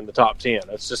put them in the top 10.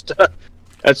 That's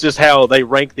just how they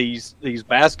rank these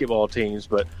basketball teams.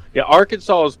 But, yeah,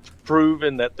 Arkansas has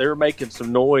proven that they're making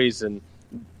some noise. And,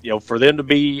 for them to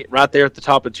be right there at the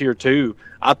top of Tier 2,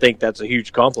 I think that's a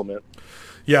huge compliment.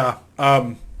 Yeah,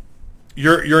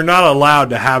 You're not allowed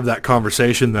to have that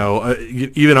conversation, though.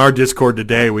 Even our Discord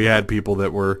today, we had people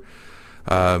that were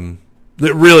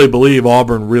that really believe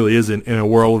Auburn really is in a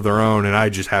world of their own, and I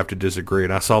just have to disagree.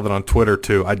 And I saw that on Twitter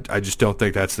too. I just don't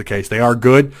think that's the case. They are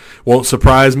good. Won't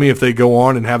surprise me if they go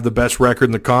on and have the best record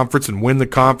in the conference and win the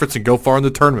conference and go far in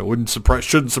the tournament.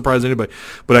 Shouldn't surprise anybody.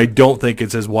 But I don't think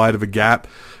it's as wide of a gap.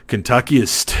 Kentucky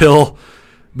is still.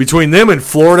 Between them and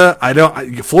Florida,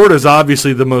 Florida is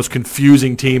obviously the most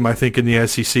confusing team, I think, in the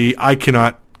SEC. I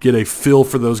cannot get a feel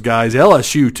for those guys.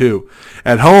 LSU, too.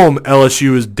 At home,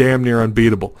 LSU is damn near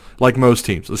unbeatable, like most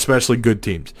teams, especially good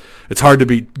teams. It's hard to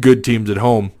beat good teams at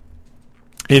home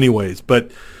anyways.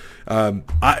 But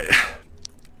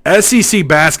SEC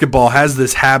basketball has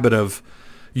this habit of,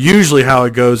 usually how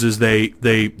it goes is they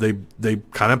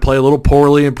kind of play a little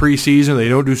poorly in preseason. They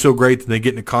don't do so great. Then they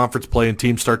get into conference play and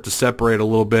teams start to separate a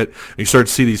little bit. And you start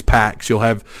to see these packs. You'll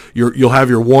have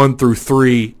your 1 through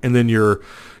 3, and then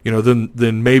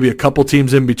then maybe a couple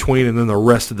teams in between, and then the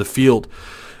rest of the field.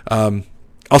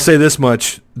 I'll say this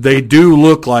much: they do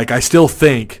look like, I still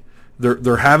think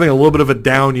they're having a little bit of a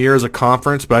down year as a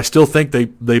conference, but I still think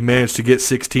they managed to get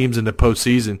 6 teams into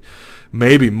postseason.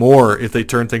 Maybe more if they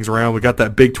turn things around. We got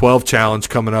that Big 12 challenge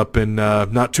coming up in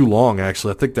not too long,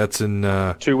 actually. I think that's in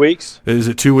 2 weeks. Is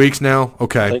it 2 weeks now?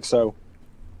 Okay. I think so.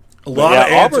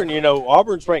 Auburn,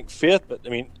 Auburn's ranked 5th, but, I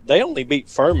mean, they only beat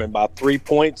Furman by 3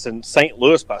 points and St.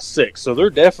 Louis by 6, so they're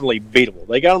definitely beatable.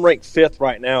 They got them ranked 5th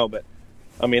right now, but,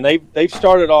 I mean, they've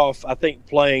started off, I think,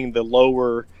 playing the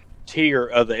lower tier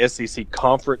of the SEC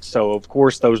conference, so, of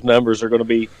course, those numbers are going to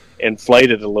be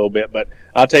inflated a little bit. But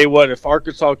I'll tell you what, if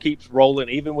Arkansas keeps rolling,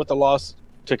 even with the loss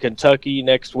to Kentucky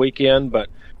next weekend, but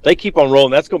they keep on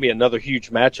rolling, that's going to be another huge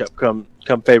matchup come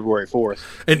February 4th.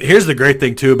 And here's the great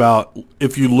thing, too, about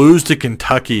if you lose to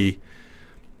Kentucky,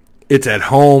 it's at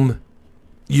home.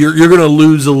 You're going to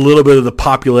lose a little bit of the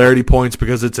popularity points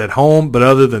because it's at home, but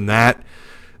other than that,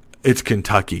 it's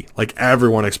Kentucky. Like,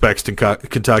 everyone expects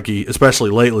Kentucky,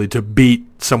 especially lately, to beat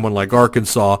someone like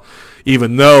Arkansas,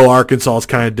 even though Arkansas has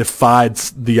kind of defied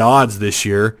the odds this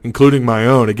year, including my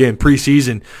own. Again,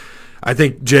 preseason, I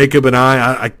think Jacob and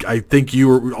I think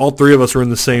all 3 of us are in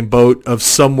the same boat of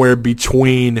somewhere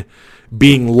between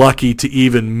being lucky to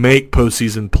even make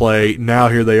postseason play. Now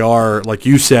here they are, like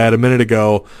you said a minute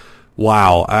ago.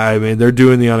 Wow. I mean, they're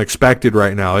doing the unexpected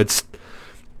right now. It's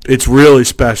really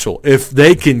special. If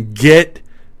they can get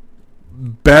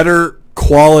better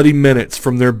quality minutes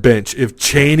from their bench, if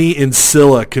Chaney and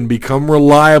Silla can become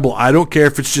reliable, I don't care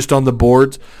if it's just on the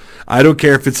boards. I don't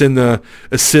care if it's in the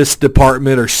assist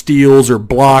department or steals or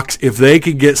blocks. If they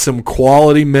can get some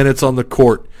quality minutes on the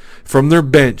court from their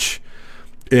bench,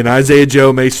 and Isaiah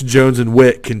Joe, Mason Jones, and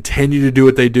Witt continue to do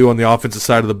what they do on the offensive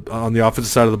side of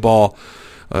the ball,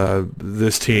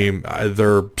 this team,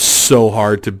 they're so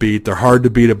hard to beat. They're hard to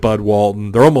beat at Bud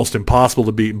Walton. They're almost impossible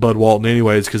to beat in Bud Walton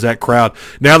anyways, because that crowd,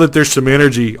 now that there's some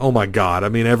energy, oh my God, I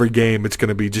mean, every game it's going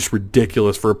to be just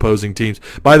ridiculous for opposing teams.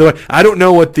 By the way, I don't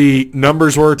know what the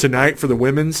numbers were tonight for the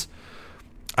women's.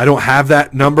 I don't have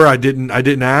that number. I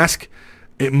didn't ask.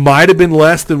 It might have been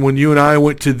less than when you and I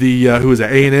went to the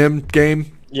A&M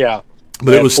game. Yeah.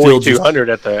 But it was still 4,200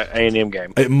 at the A&M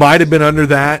game. It might have been under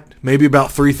that, maybe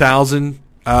about 3,000.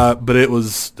 But it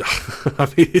was, I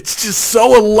mean, it's just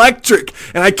so electric.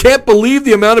 And I can't believe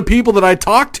the amount of people that I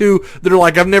talk to that are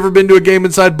like, I've never been to a game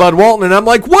inside Bud Walton. And I'm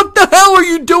like, what the hell are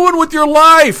you doing with your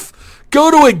life? Go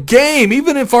to a game.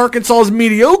 Even if Arkansas is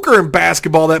mediocre in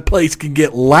basketball, that place can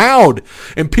get loud.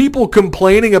 And people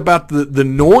complaining about the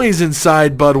noise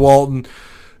inside Bud Walton,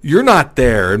 you're not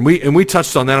there. And we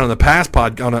touched on that on the past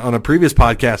on a previous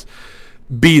podcast.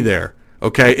 Be there.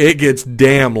 Okay, it gets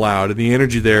damn loud, and the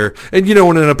energy there. And, you know,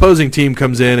 when an opposing team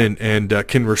comes in and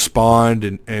can respond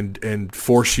and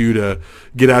force you to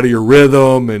get out of your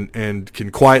rhythm and can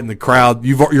quieten the crowd,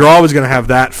 you're always going to have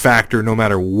that factor no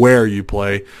matter where you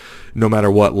play, no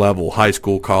matter what level, high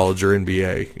school, college, or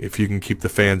NBA, if you can keep the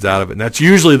fans out of it. And that's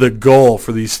usually the goal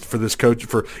for this coach,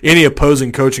 for any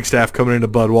opposing coaching staff coming into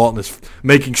Bud Walton, is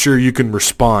making sure you can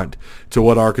respond to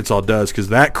what Arkansas does, because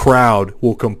that crowd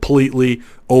will completely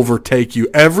overtake you.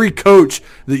 Every coach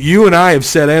that you and I have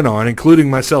set in on, including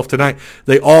myself tonight,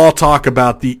 they all talk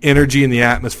about the energy and the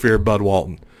atmosphere of Bud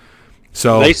Walton.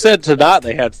 So they said tonight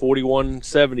they had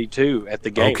 41-72 at the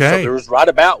game. Okay. So it was right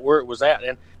about where it was at.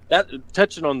 And that,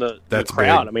 touching on the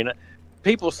crowd, big. I mean,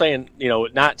 people saying, you know,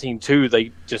 at 19-2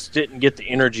 they just didn't get the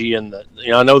energy and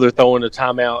I know they're throwing the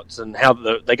timeouts and how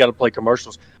they got to play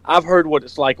commercials. I've heard what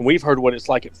it's like, and we've heard what it's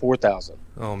like at 4,000.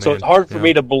 Oh, man. So it's hard for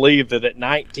me to believe that at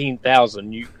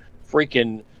 19,000 you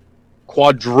freaking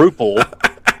quadruple,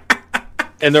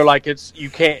 and they're like,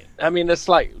 you can't. I mean, it's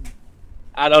like,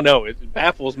 I don't know. It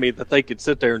baffles me that they could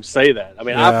sit there and say that. I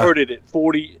mean, Yeah. I've heard it at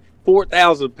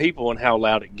 4,000 people and how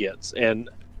loud it gets, and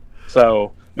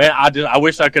so. Man, I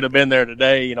wish I could have been there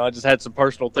today. You know, I just had some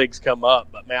personal things come up.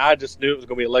 But, man, I just knew it was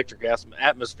going to be electric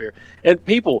atmosphere. And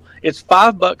people, it's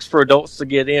 $5 for adults to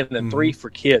get in and $3 for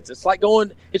kids. It's like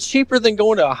it's cheaper than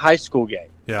going to a high school game.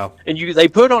 Yeah. And they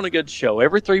put on a good show.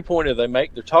 Every three-pointer they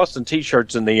make, they're tossing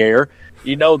T-shirts in the air.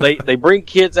 You know, they bring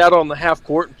kids out on the half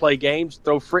court and play games,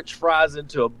 throw French fries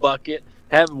into a bucket,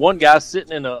 have one guy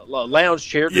sitting in a lounge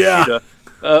chair to shoot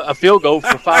a field goal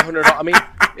for $500. I mean,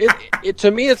 it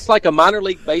to me, it's like a minor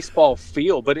league baseball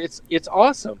feel, but it's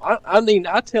awesome. I mean,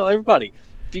 I tell everybody,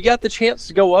 if you got the chance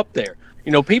to go up there,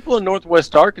 you know, people in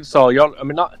Northwest Arkansas, y'all. I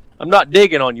mean, I'm not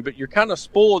digging on you, but you're kind of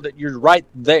spoiled that you're right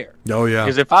there. Oh yeah.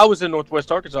 Because if I was in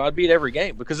Northwest Arkansas, I'd be at every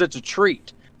game because it's a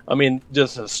treat. I mean,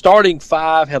 just a starting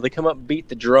five, how they come up and beat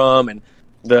the drum and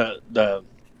the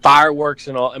fireworks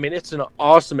and all. I mean, it's an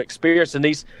awesome experience, and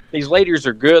these ladies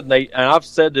are good. And I've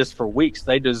said this for weeks.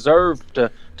 They deserve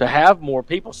to have more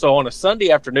people. So on a Sunday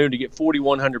afternoon to get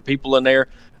 4,100 people in there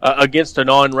against a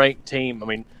non-ranked team. I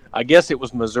mean, I guess it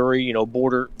was Missouri, you know,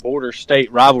 border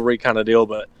state rivalry kind of deal,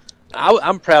 but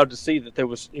I'm proud to see that there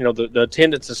was, you know, the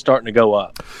attendance is starting to go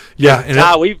up. Yeah,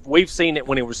 and we've seen it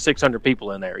when it was 600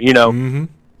 people in there. You know. Mm-hmm.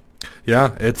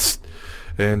 Yeah, it's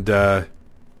an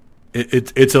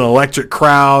electric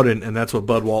crowd, and that's what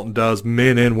Bud Walton does,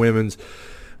 men and women's.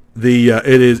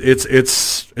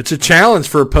 It's a challenge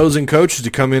for opposing coaches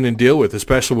to come in and deal with,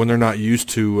 especially when they're not used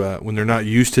to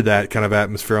that kind of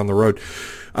atmosphere on the road.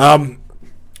 I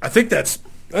think that's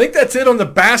it on the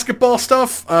basketball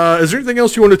stuff. Is there anything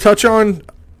else you want to touch on?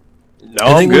 No,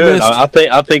 I'm good.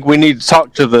 I think we need to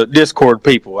talk to the Discord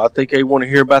people. I think they want to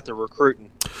hear about the recruiting.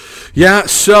 Yeah.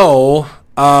 So,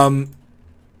 some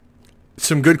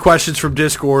good questions from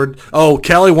Discord. Oh,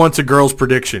 Kelly wants a girl's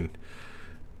prediction.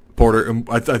 Porter,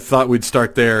 I thought we'd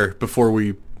start there before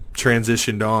we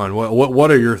transitioned on.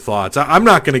 What are your thoughts? I'm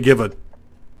not going to give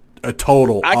a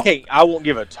total. I won't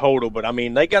give a total, but I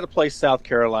mean, they got to play South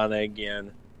Carolina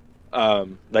again.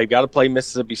 They've got to play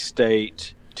Mississippi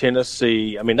State,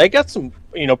 Tennessee. I mean, they got some,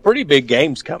 you know, pretty big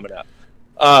games coming up.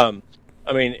 I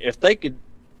mean, if they could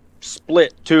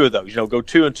split two of those, you know, go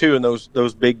 2-2 in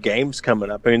those big games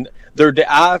coming up. I mean, they're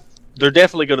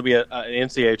definitely going to be an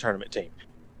NCAA tournament team.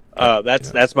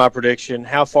 That's my prediction.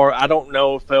 How far, I don't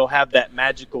know if they'll have that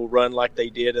magical run like they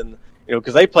did, and you know,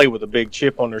 because they play with a big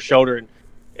chip on their shoulder,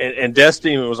 and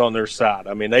destiny was on their side.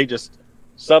 I mean,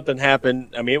 something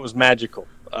happened. I mean, it was magical.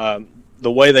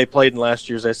 The way they played in last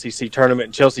year's SEC tournament,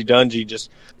 and Chelsea Dungy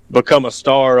just become a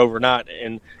star overnight.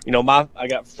 And I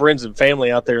got friends and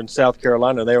family out there in South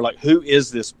Carolina. They're like, "Who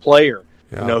is this player?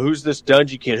 Yeah. Who's this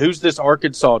Dungy kid? Who's this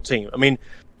Arkansas team?" I mean,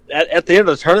 at the end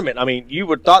of the tournament, I mean, you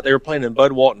would thought they were playing in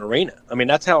Bud Walton Arena. I mean,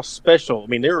 that's how special. I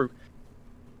mean, there were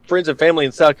friends and family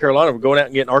in South Carolina were going out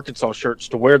and getting Arkansas shirts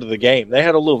to wear to the game. They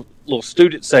had a little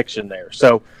student section there.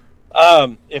 So,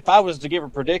 if I was to give a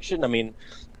prediction, I mean,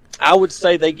 I would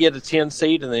say they get a 10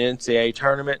 seed in the NCAA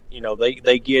tournament.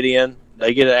 They get in,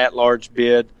 they get an at-large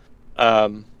bid.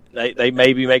 They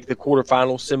maybe make the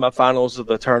quarterfinals, semifinals of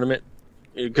the tournament.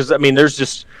 Because, I mean, there's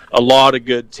just a lot of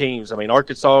good teams. I mean,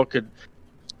 Arkansas could,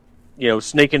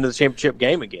 sneak into the championship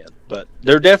game again. But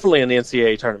they're definitely an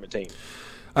NCAA tournament team.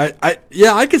 I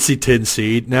could see 10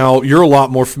 seed. Now, you're a lot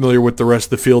more familiar with the rest of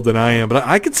the field than I am, but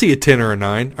I could see a 10 or a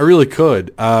 9. I really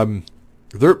could.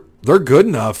 They're good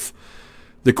enough.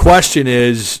 The question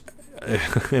is,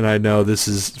 and I know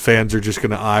fans are just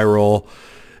going to eye roll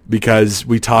because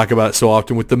we talk about it so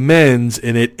often with the men's,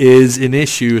 and it is an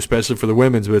issue, especially for the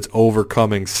women's, but it's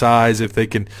overcoming size. If they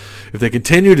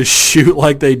continue to shoot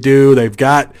like they do, they've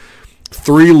got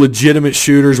 3 legitimate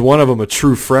shooters, one of them a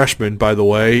true freshman, by the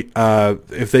way.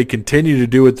 If they continue to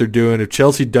do what they're doing, if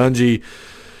Chelsea Dungy,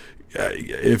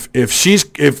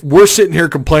 if we're sitting here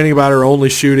complaining about her only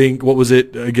shooting, what was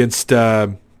it against?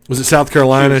 Was it South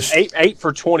Carolina? She was 8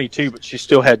 for 22, but she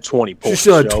still had 20 points. She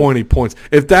still had 20 points.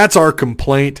 If that's our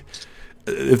complaint,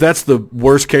 if that's the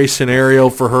worst case scenario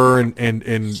for her,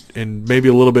 and maybe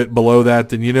a little bit below that,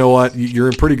 then you know what, you're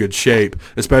in pretty good shape.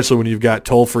 Especially when you've got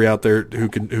Tolfree out there who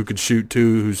can shoot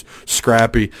too, who's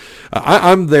scrappy.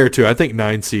 I'm there too. I think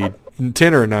 9 seed,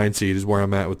 10 or a 9 seed is where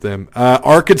I'm at with them.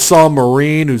 Arkansas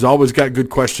Marine, who's always got good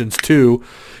questions too.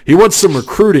 He wants some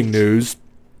recruiting news.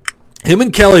 Him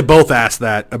and Kelly both asked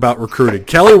that about recruiting.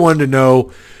 Kelly wanted to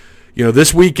know,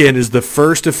 this weekend is the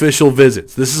first official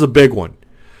visits. This is a big one.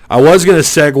 I was going to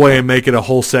segue and make it a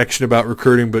whole section about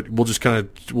recruiting, but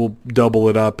we'll double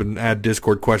it up and add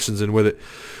Discord questions in with it.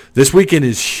 This weekend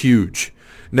is huge.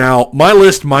 Now, my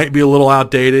list might be a little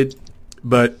outdated,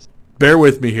 but bear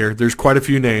with me here. There's quite a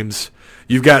few names.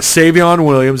 You've got Savion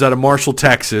Williams out of Marshall,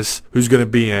 Texas, who's going to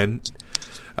be in.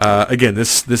 Again,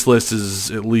 this list is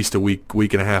at least a week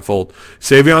and a half old.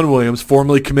 Savion Williams,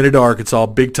 formerly committed to Arkansas,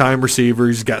 big-time receiver.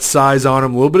 He's got size on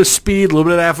him, a little bit of speed, a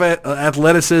little bit of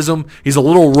athleticism. He's a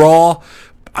little raw.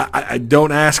 I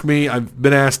don't ask me. I've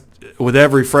been asked with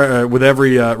every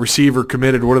receiver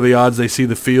committed, what are the odds they see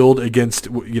the field against,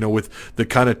 with the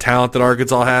kind of talent that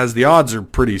Arkansas has? The odds are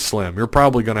pretty slim. You're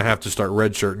probably going to have to start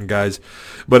redshirting guys.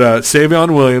 But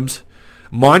Savion Williams,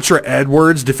 Montra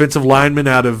Edwards, defensive lineman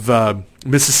out of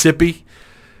Mississippi,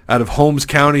 out of Holmes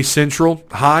County Central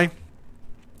High.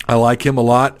 I like him a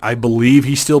lot. I believe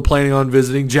he's still planning on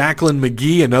visiting. Jacqueline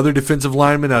McGee, another defensive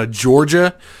lineman out of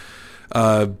Georgia.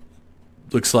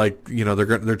 Looks like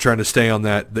they're trying to stay on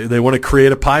that. They want to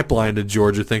create a pipeline to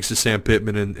Georgia, thanks to Sam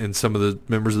Pittman and some of the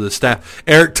members of the staff.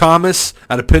 Eric Thomas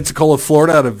out of Pensacola,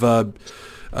 Florida, out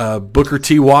of Booker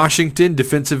T. Washington,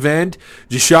 defensive end.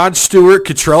 Jashad Stewart,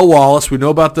 Catrell Wallace. We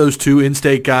know about those two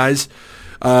in-state guys.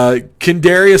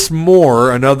 Kendarius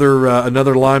Moore, another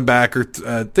linebacker.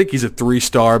 I think he's a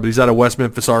 3-star, but he's out of West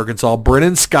Memphis, Arkansas.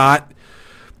 Brennan Scott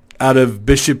out of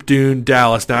Bishop Dune,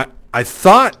 Dallas. Now, I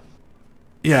thought,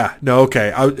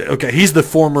 okay. He's the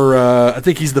former. I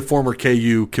think he's the former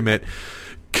KU commit.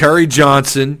 Kerry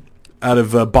Johnson out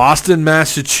of Boston,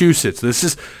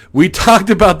 Massachusetts. We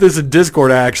talked about this in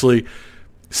Discord, actually.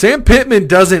 Sam Pittman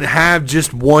doesn't have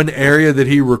just one area that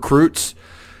he recruits.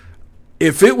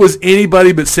 If it was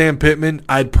anybody but Sam Pittman,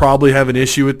 I'd probably have an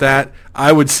issue with that.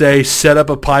 I would say set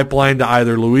up a pipeline to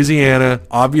either Louisiana,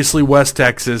 obviously West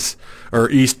Texas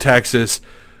or East Texas,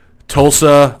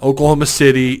 Tulsa, Oklahoma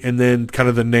City, and then kind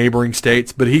of the neighboring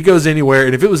states. But he goes anywhere,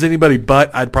 and if it was anybody but,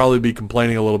 I'd probably be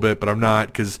complaining a little bit, but I'm not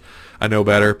because I know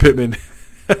better. Pittman's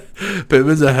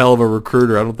a hell of a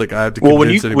recruiter. I don't think I have to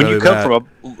convince anybody. When you come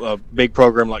from a big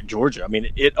program like Georgia, I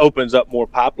mean, it opens up more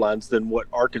pipelines than what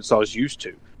Arkansas is used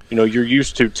to. You're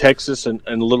used to Texas and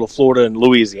a little Florida and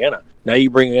Louisiana. Now you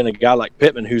bring in a guy like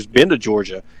Pittman who's been to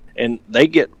Georgia, and they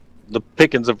get the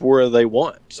pickings of where they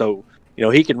want. So,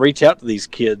 he can reach out to these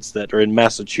kids that are in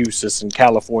Massachusetts and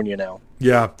California now.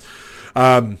 Yeah.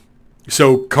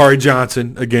 So, Kari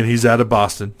Johnson, again, he's out of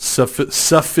Boston.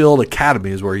 Suffield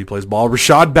Academy is where he plays ball.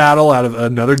 Rashad Battle out of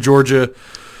another Georgia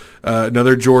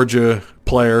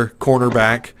player,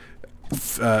 cornerback.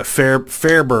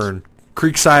 Fairburn,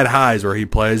 Creekside High is where he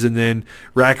plays, and then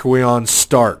Raquan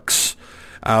Starks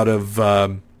out of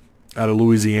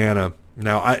Louisiana.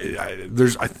 Now, I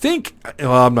was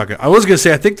gonna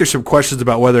say I think there's some questions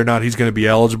about whether or not he's going to be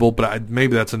eligible, but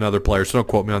maybe that's another player. So don't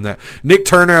quote me on that. Nick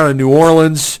Turner out of New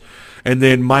Orleans, and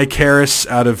then Mike Harris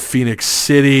out of Phoenix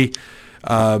City,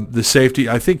 the safety.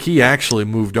 I think he actually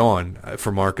moved on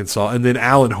from Arkansas, and then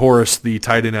Alan Horace, the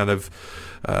tight end out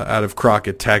of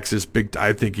Crockett, Texas.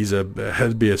 I think he's had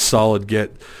to be a solid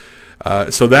get.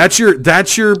 So that's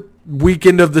your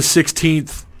weekend of the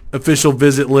 16th official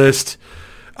visit list.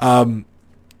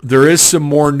 There is some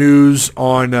more news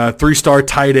on 3-star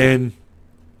tight end.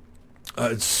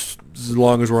 As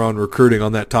long as we're on recruiting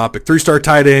on that topic. 3-star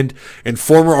tight end and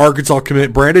former Arkansas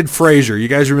commit Brandon Frazier. You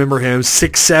guys remember him?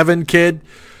 6'7" kid.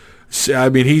 I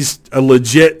mean, he's a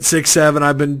legit 6'7",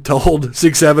 I've been told.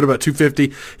 6'7", about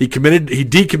 250. He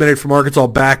decommitted from Arkansas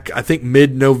back, I think,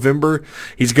 mid-November.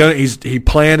 He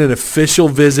planned an official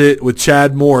visit with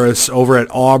Chad Morris over at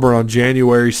Auburn on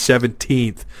January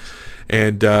 17th.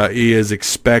 And he is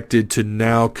expected to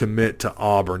now commit to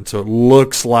Auburn. So it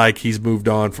looks like he's moved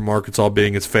on from Arkansas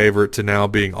being his favorite to now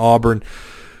being Auburn.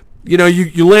 You know,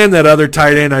 you land that other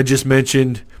tight end I just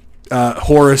mentioned,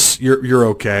 Horace, you're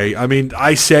okay. I mean,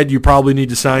 I said you probably need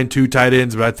to sign 2 tight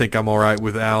ends, but I think I'm all right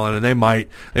with Allen, and they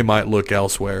might look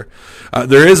elsewhere.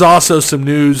 There is also some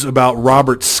news about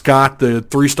Robert Scott, the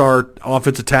 3-star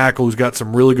offensive tackle who's got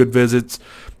some really good visits,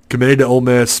 committed to Ole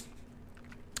Miss.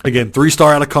 Again,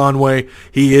 3-star out of Conway.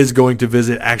 He is going to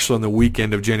visit actually on the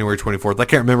weekend of January 24th. I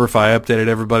can't remember if I updated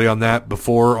everybody on that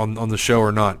before on the show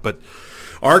or not. But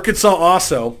Arkansas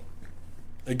also,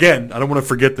 again, I don't want to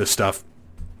forget this stuff.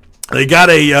 They got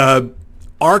a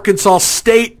Arkansas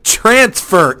State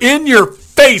transfer. In your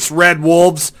face, Red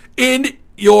Wolves. In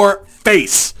your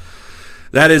face.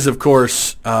 That is, of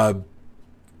course, oh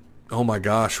my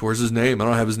gosh, where's his name? I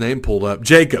don't have his name pulled up.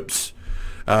 Jacobs.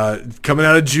 Coming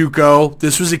out of JUCO.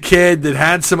 This was a kid that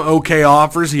had some okay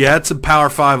offers. He had some Power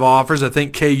 5 offers. I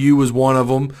think KU was one of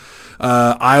them.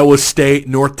 Iowa State,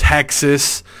 North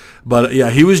Texas. But, yeah,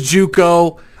 he was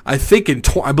JUCO. I think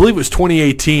I believe it was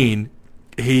 2018.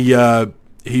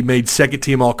 He made second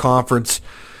team all-conference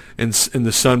in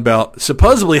the Sun Belt.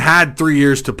 Supposedly had 3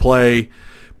 years to play.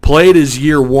 Played his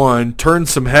year 1, turned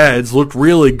some heads, looked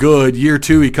really good. Year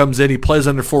 2, he comes in, he plays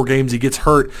under 4 games, he gets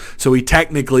hurt, so he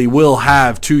technically will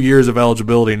have 2 years of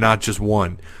eligibility, not just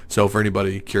 1. So for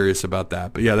anybody curious about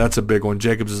that. But yeah, that's a big one.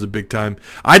 Jacobs is a big time.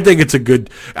 I think it's a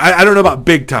good, I don't know about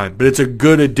big time, but it's a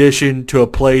good addition to a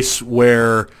place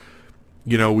where,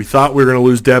 you know, we thought we were going to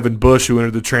lose Devin Bush, who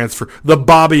entered the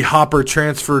Bobby Hopper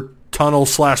transfer tunnel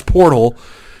 / portal.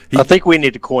 I think we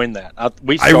need to coin that.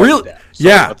 We started that. So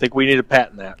yeah. I think we need to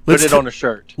patent that. Put it on a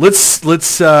shirt.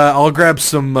 Let's. I'll grab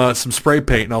some spray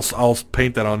paint and I'll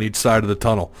paint that on each side of the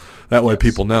tunnel. That way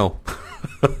people know.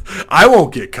 I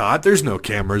won't get caught. There's no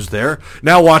cameras there.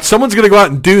 Now watch. Someone's going to go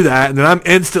out and do that, and then I'm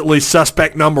instantly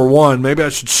suspect number 1. Maybe I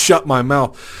should shut my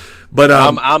mouth. But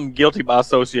I'm guilty by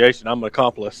association. I'm an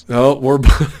accomplice. Oh, we're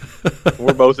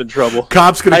both in trouble.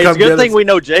 Cops gonna come. It's a good thing we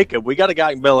know Jacob. We got a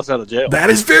guy who can bail us out of jail. That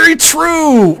is very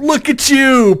true. Look at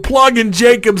you plugging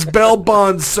Jacob's bail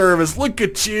bond service. Look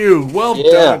at you. Well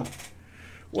done.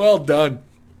 Well done.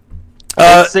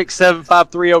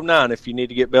 867-5309 if you need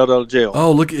to get bailed out of jail.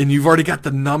 Oh, look, and you've already got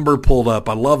the number pulled up.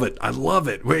 I love it.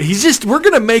 We're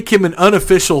going to make him an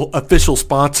official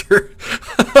sponsor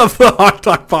of the Hawg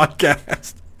Talk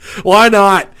podcast. Why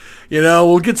not? You know,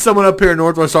 we'll get someone up here in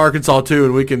Northwest Arkansas too,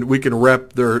 and we can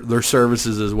rep their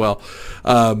services as well.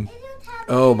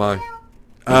 Oh my,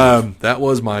 that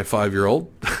was my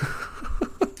 5-year-old.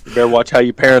 You better watch how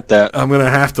you parent that. I'm gonna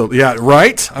have to. Yeah,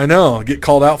 right. I know. I'll get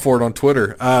called out for it on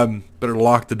Twitter. Better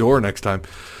lock the door next time.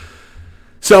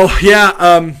 So yeah,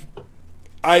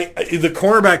 the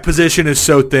cornerback position is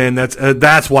so thin.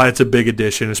 That's why it's a big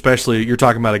addition. Especially you're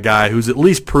talking about a guy who's at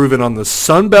least proven on the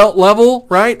Sun Belt level,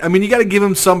 right? I mean, you got to give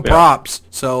him some props.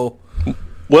 So,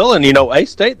 well, and you know,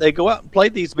 A-State, they go out and play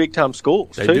these big time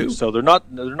schools they too. Do. So they're not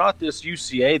this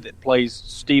UCA that plays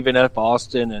Stephen F.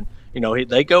 Austin, and you know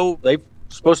they're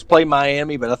supposed to play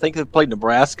Miami, but I think they've played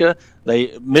Nebraska.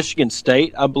 Michigan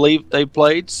State, I believe they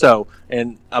played. So,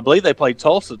 and I believe they played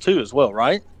Tulsa too as well,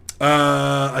 right?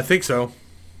 I think so.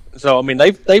 So, I mean,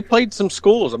 they played some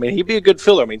schools. I mean, he'd be a good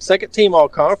filler. I mean, second team all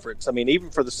conference. I mean, even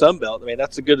for the Sun Belt, I mean,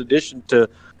 that's a good addition to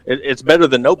it's better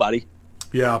than nobody.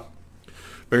 Yeah.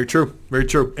 Very true. Very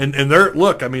true. And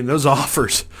look, I mean, those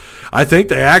offers, I think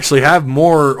they actually have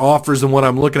more offers than what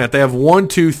I'm looking at. They have 1,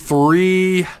 2,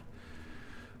 3.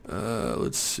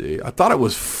 Let's see. I thought it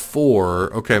was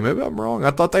 4. Okay, maybe I'm wrong.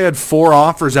 I thought they had 4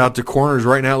 offers out to corners.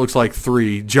 Right now it looks like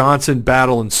 3. Johnson,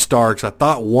 Battle, and Starks. I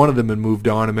thought one of them had moved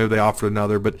on, and maybe they offered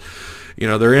another. But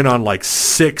they're in on like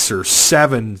 6 or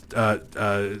 7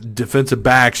 defensive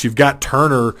backs. You've got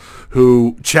Turner,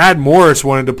 who Chad Morris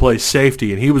wanted to play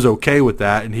safety, and he was okay with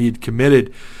that, and he had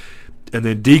committed and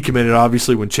then decommitted,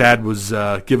 obviously, when Chad was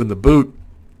given the boot.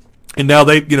 And now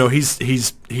he's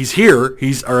here.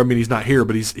 He's not here,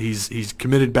 but he's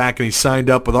committed back and he's signed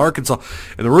up with Arkansas.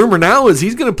 And the rumor now is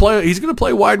he's going to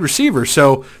play wide receiver.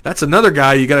 So that's another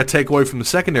guy you got to take away from the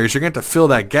secondary. So you're going to have to fill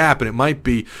that gap, and it might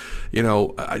be,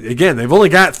 again,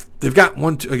 they've got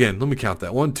 1, 2, again, let me count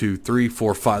that 1, 2, 3,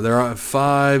 4, 5. There are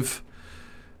 5.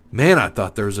 Man, I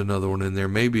thought there was another one in there.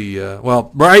 Maybe,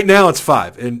 right now it's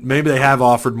 5, and maybe they have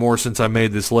offered more since I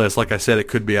made this list. Like I said, it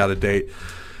could be out of date.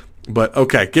 But,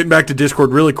 okay, getting back to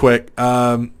Discord really quick.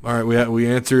 All right, we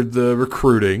answered the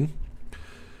recruiting.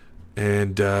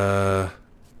 And I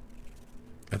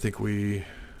think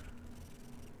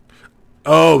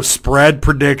spread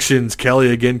predictions.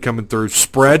 Kelly again coming through.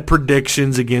 Spread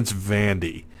predictions against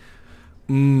Vandy.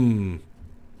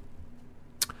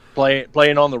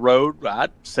 Playing on the road,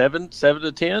 right? 7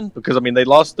 to 10? Because, they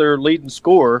lost their leading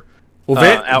scorer.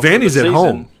 Well, Vandy's at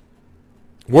home.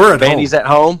 We're at Vandy's home. At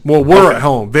home? Well, we're at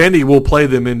home. Vandy will play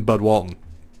them in Bud Walton.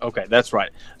 Okay, that's right.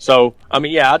 So,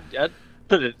 I'd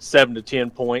put it at 7 to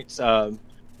 10 points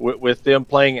with them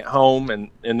playing at home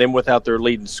and them without their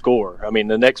leading scorer.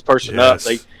 the next person up,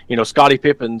 Scottie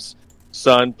Pippen's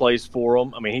son plays for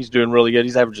them. He's doing really good.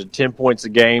 He's averaging 10 points a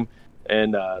game.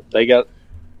 And they got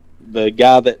the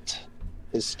guy that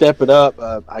is stepping up.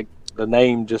 The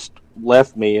name just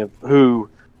left me of who.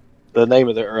 The name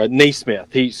of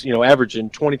Neesmith. He's averaging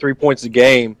 23 points a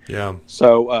game. Yeah.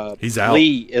 So he's out.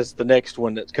 Lee is the next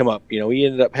one that's come up. He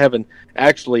ended up having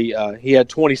he had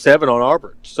 27 on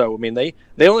Auburn. So they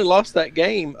only lost that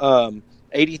game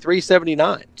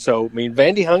 83-79. So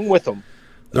Vandy hung with them.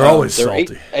 They're always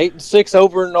salty. 8-6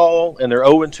 over and all, and they're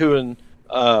 0-2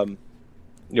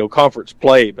 in conference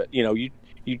play. But you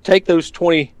take those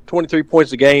 23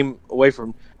 points a game away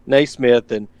from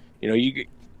Naismith, and you.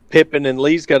 Pippen and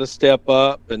Lee's got to step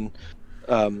up, and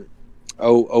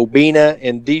Obina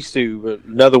and Disu,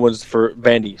 another one's for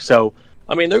Vandy. So,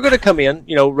 they're going to come in,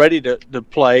 ready to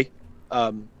play.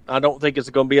 I don't think it's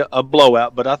going to be a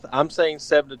blowout, but I'm saying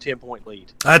 7 to 10 point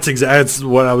lead. That's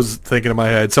what I was thinking in my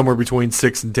head, somewhere between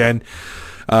 6 and 10.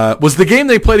 Was the game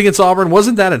they played against Auburn,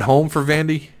 wasn't that at home for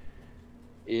Vandy?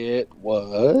 It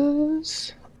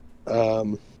was.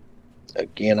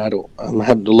 Again, I'm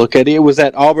having to look at it. It was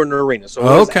at Auburn Arena, so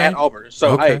it was at Auburn.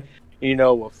 So, okay. Hey, a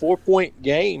 4-point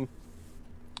game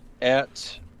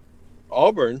at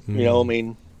Auburn.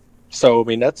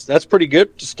 That's pretty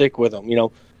good to stick with them.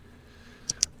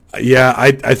 Yeah,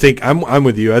 I think I'm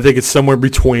with you. I think it's somewhere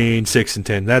between 6 and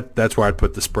 10. That's where I'd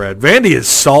put the spread. Vandy is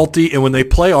salty, and when they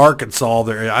play Arkansas,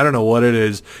 I don't know what it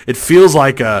is. It feels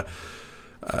like a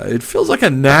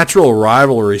natural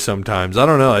rivalry sometimes. I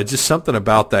don't know. It's just something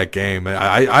about that game.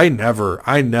 I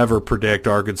never predict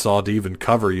Arkansas to even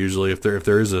cover usually if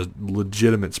there is a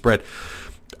legitimate spread.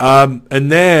 And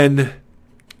then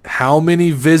how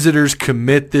many visitors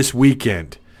commit this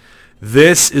weekend?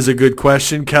 This is a good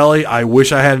question, Kelly. I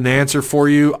wish I had an answer for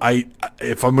you.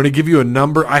 If I'm going to give you a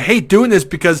number, I hate doing this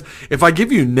because if I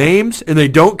give you names and they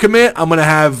don't commit, I'm going to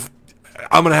have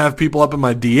people up in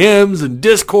my DMs and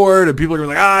Discord, and people are going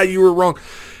to be like, you were wrong.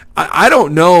 I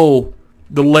don't know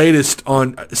the latest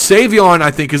on Savion.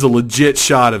 I think is a legit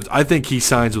shot I think he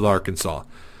signs with Arkansas.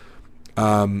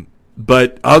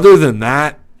 But other than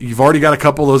that, you've already got a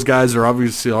couple of those guys that are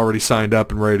obviously already signed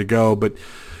up and ready to go. But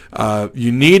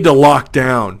you need to lock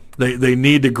down. They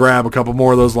need to grab a couple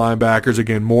more of those linebackers.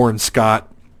 Again, Moore and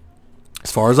Scott,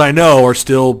 as far as I know, are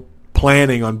still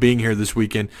planning on being here this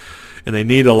weekend. And they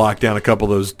need to lock down a couple of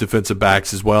those defensive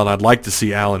backs as well. And I'd like to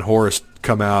see Alan Horace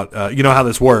come out. You know how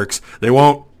this works. They'll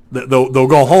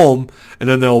go home and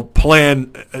then they'll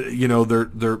plan,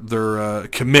 their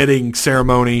committing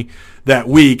ceremony that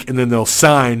week, and then they'll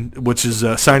sign, which is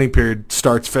signing period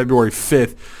starts February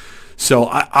 5th. So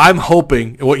I'm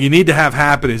hoping what you need to have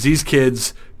happen is these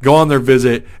kids go on their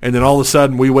visit, and then all of a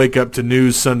sudden we wake up to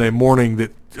news Sunday morning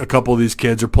that a couple of these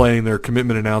kids are planning their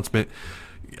commitment announcement.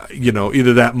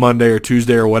 Either that Monday or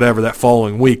Tuesday or whatever that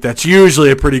following week. That's usually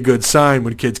a pretty good sign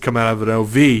when kids come out of an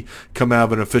OV, come out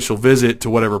of an official visit to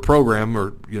whatever program,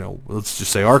 or, let's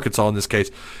just say Arkansas in this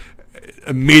case,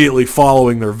 immediately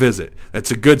following their visit. That's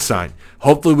a good sign.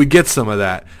 Hopefully we get some of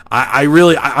that. I'm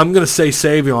going to say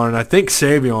Savion, and I think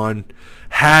Savion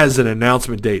has an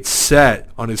announcement date set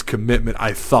on his commitment,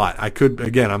 I thought. I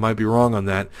might be wrong on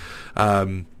that.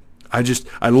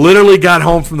 I literally got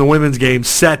home from the women's game,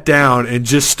 sat down, and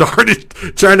just started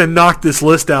trying to knock this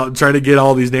list out and trying to get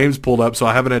all these names pulled up. So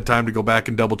I haven't had time to go back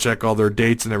and double check all their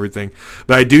dates and everything.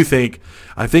 But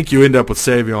I think you end up with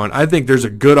Savion. I think there's a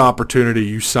good opportunity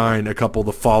you sign a couple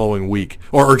the following week,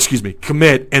 or excuse me,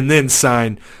 commit and then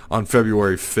sign on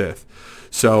February 5th.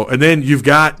 So, and then you've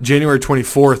got January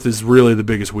 24th is really the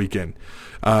biggest weekend.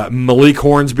 Malik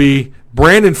Hornsby,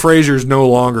 Brandon Frazier is no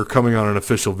longer coming on an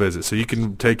official visit, so you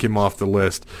can take him off the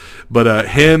list. But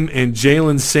him and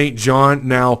Jalen St. John,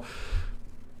 now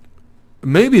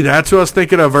maybe that's what I was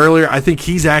thinking of earlier. I think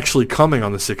he's actually coming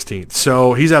on the 16th.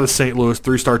 So he's out of St. Louis,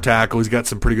 3-star tackle. He's got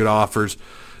some pretty good offers.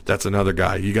 That's another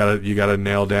guy you gotta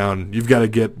nail down. You've got to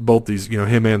get both these,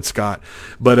 him and Scott.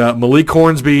 But Malik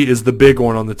Hornsby is the big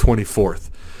one on the 24th.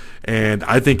 And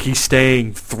I think he's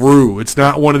staying through. It's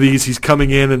not one of these he's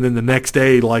coming in and then the next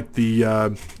day like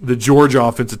the Georgia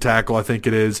offensive tackle, I think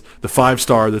it is, the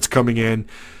 5-star that's coming in.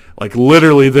 Like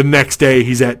literally the next day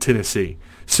he's at Tennessee.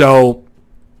 So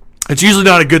it's usually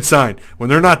not a good sign. When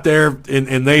they're not there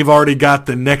and they've already got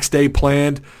the next day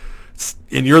planned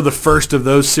and you're the first of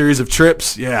those series of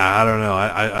trips, I don't know.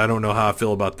 I don't know how I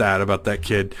feel about that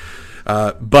kid.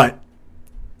 But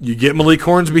you get Malik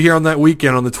Hornsby here on that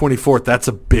weekend on the 24th. That's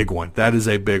a big one. That is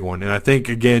a big one. And I think,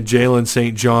 again, Jalen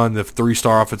St. John, the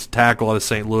 3-star offensive tackle out of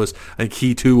St. Louis, I think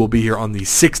he, too, will be here on the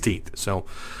 16th. So,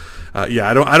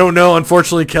 I don't know.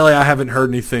 Unfortunately, Kelly, I haven't heard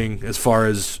anything as far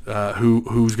as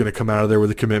who's going to come out of there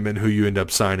with a commitment, who you end up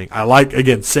signing. I like,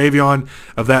 again, Savion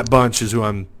of that bunch is who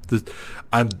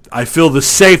I feel the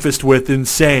safest with in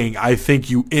saying I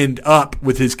think you end up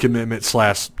with his commitment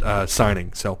 /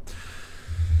 signing. So,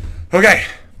 okay.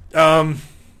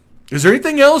 Is there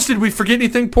anything else? Did we forget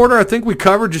anything, Porter? I think we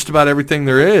covered just about everything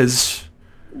there is.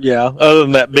 Yeah, other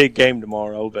than that big game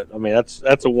tomorrow, but I mean that's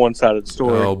a one-sided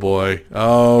story. Oh boy.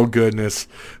 Oh goodness.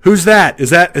 Who's that?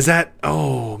 Is that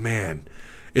oh man.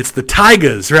 It's the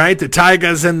Tigers, right? The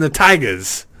Tigers and the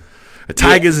Tigers. The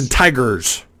Tigers and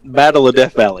Tigers. Battle of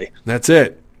Death Valley. That's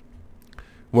it.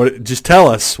 What? Just tell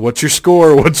us. What's your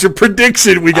score? What's your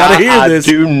prediction? We got to hear this.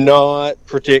 I do not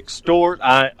predict scores.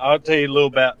 I'll tell you a little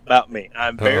bit about me.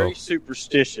 I'm very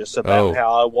superstitious about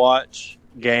how I watch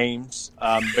games.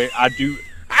 I do,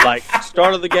 like,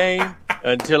 start of the game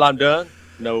until I'm done.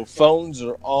 No phones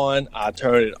are on. I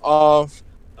turn it off.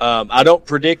 I don't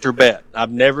predict or bet.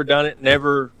 I've never done it.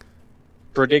 Never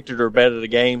predicted or betted a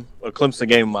Clemson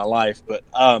game in my life. But,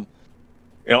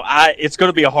 it's going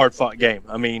to be a hard-fought game.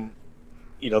 I mean,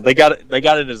 they got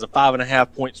it as a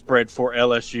 5.5 point spread for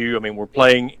LSU. I mean, we're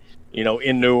playing,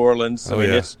 in New Orleans. I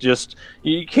mean, it's just,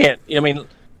 you can't,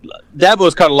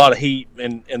 Dabo's caught a lot of heat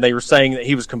and they were saying that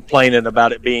he was complaining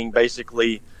about it being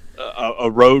basically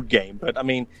a road game. But I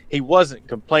mean, he wasn't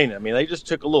complaining. I mean, they just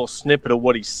took a little snippet of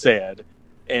what he said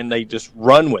and they just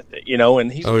run with it,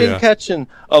 and he's been catching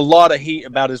a lot of heat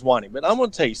about his whining. But I'm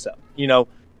going to tell you something,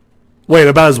 Wait,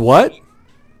 about his what?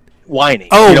 Whining.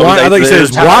 Oh, I thought you said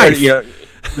his wife.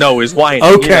 No, his whining.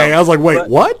 Okay, I was like, wait,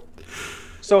 what?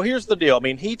 So here's the deal. I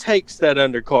mean, he takes that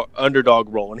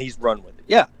underdog role and he's run with it.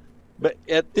 Yeah, but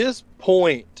at this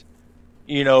point,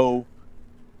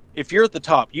 if you're at the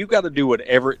top, you've got to do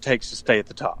whatever it takes to stay at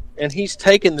the top. And he's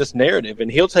taken this narrative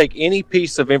and he'll take any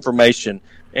piece of information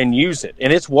and use it,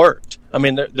 and it's worked. I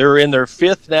mean, they're in their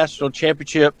 5th national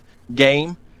championship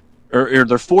game, or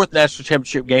their 4th national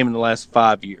championship game in the last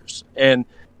 5 years.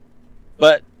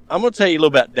 But I'm going to tell you a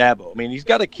little about Dabo. I mean, he's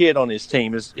got a kid on his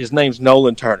team. His name's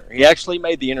Nolan Turner. He actually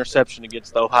made the interception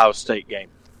against the Ohio State game.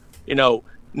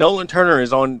 Nolan Turner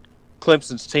is on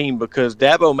Clemson's team because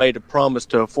Dabo made a promise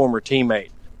to a former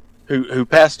teammate who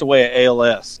passed away at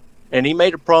ALS. And he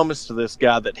made a promise to this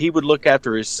guy that he would look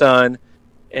after his son,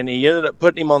 and he ended up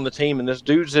putting him on the team, and this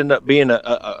dude's ended up being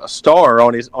a star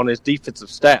on his defensive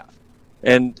staff.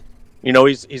 And,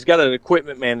 he's got an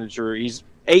equipment manager. He's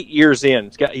 8 years in.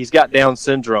 He's got Down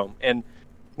syndrome. And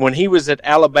when he was at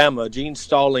Alabama, Gene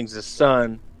Stallings'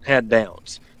 son had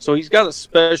Downs. So he's got a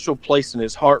special place in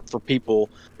his heart for people,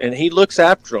 and he looks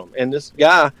after them. And this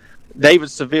guy, David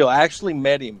Seville, I actually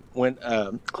met him when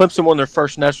Clemson won their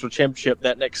first national championship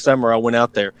that next summer. I went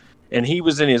out there, and he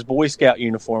was in his Boy Scout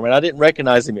uniform, and I didn't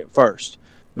recognize him at first.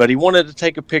 But he wanted to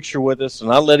take a picture with us,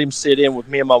 and I let him sit in with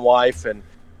me and my wife, and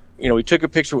he took a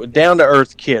picture with a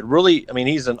down-to-earth kid. Really, I mean,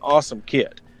 he's an awesome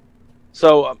kid.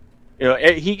 So,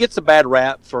 he gets a bad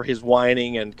rap for his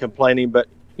whining and complaining, but,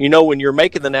 when you're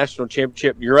making the national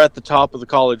championship, you're at the top of the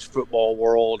college football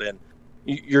world, and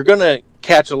you're going to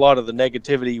catch a lot of the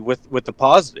negativity with the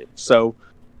positive. So,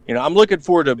 I'm looking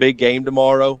forward to a big game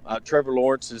tomorrow. Trevor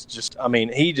Lawrence is just,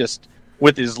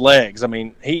 with his legs. I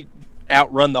mean,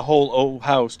 outrun the whole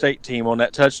Ohio State team on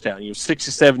that touchdown.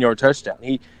 67-yard touchdown.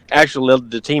 He actually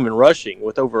led the team in rushing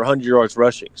with over 100 yards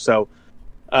rushing. So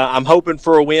I'm hoping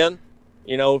for a win.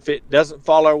 If it doesn't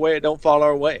fall our way, it don't fall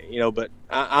our way. But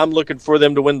I'm looking for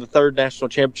them to win the third national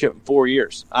championship in 4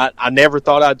 years. I never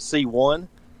thought I'd see one.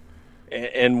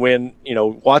 And when,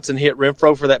 Watson hit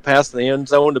Renfro for that pass in the end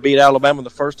zone to beat Alabama the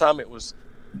first time, it was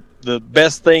the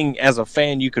best thing as a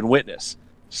fan you can witness.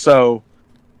 So,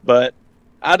 but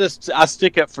I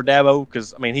stick up for Dabo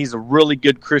because, he's a really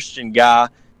good Christian guy,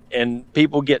 and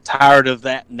people get tired of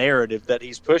that narrative that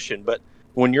he's pushing. But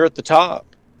when you're at the top,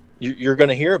 you're going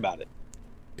to hear about it.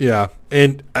 Yeah,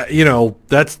 and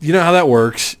that's how that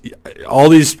works. All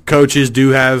these coaches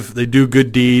do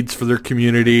good deeds for their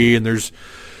community, and there's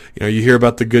you hear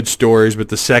about the good stories, but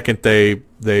the second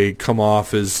they come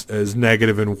off as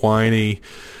negative and whiny,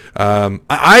 he kind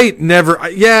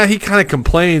of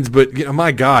complains, but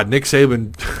my God, Nick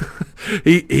Saban,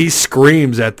 he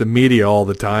screams at the media all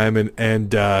the time,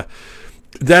 and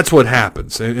that's what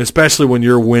happens, and especially when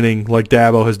you're winning like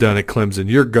Dabo has done at Clemson,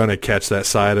 you're gonna catch that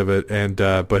side of it. And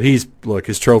but his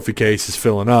trophy case is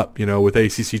filling up, with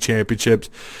ACC championships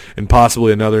and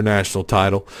possibly another national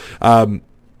title.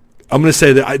 I'm going to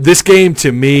say that this game,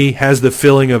 to me, has the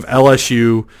feeling of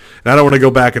LSU, and I don't want to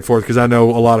go back and forth because I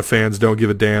know a lot of fans don't give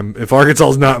a damn. If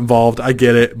Arkansas is not involved, I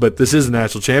get it, but this is a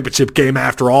national championship game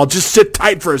after all. Just sit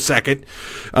tight for a second.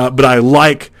 But I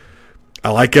like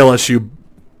LSU.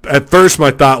 At first,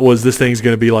 my thought was this thing's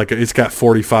going to be it's got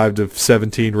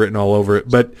 45-17 written all over it,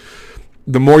 but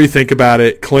the more you think about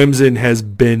it, Clemson has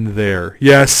been there.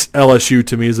 Yes, LSU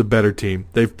to me is a better team.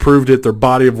 They've proved it. Their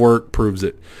body of work proves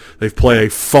it. They've played a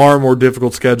far more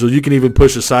difficult schedule. You can even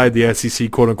push aside the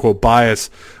SEC quote-unquote bias.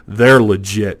 They're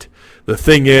legit. The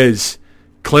thing is,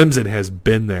 Clemson has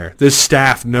been there. This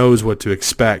staff knows what to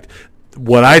expect.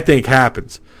 What I think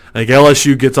happens, I think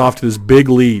LSU gets off to this big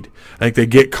lead. I think they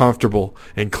get comfortable,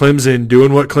 and Clemson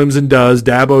doing what Clemson does,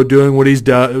 Dabo doing what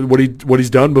he's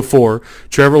done before.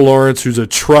 Trevor Lawrence, who's a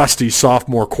trusty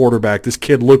sophomore quarterback, this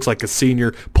kid looks like a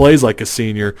senior, plays like a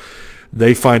senior.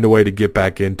 They find a way to get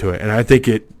back into it, and I think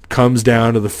it comes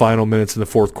down to the final minutes in the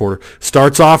fourth quarter.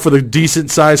 Starts off with a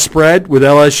decent-sized spread with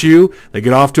LSU. They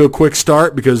get off to a quick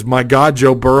start because, my God,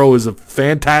 Joe Burrow is a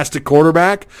fantastic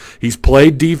quarterback. He's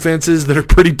played defenses that are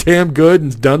pretty damn good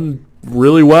and done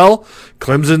really well.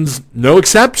 Clemson's no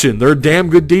exception. They're a damn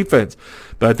good defense.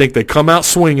 But I think they come out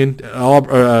swinging,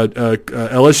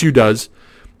 LSU does,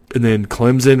 and then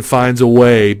Clemson finds a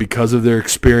way because of their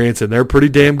experience, and they're a pretty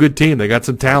damn good team. They got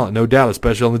some talent, no doubt,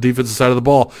 especially on the defensive side of the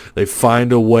ball. They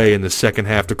find a way in the second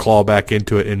half to claw back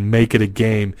into it and make it a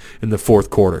game in the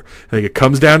fourth quarter. I think it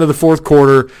comes down to the fourth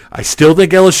quarter. I still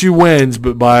think LSU wins,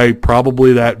 but by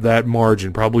probably that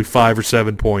margin, probably 5 or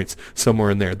 7 points,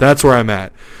 somewhere in there. That's where I'm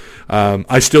at.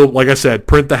 I still, like I said,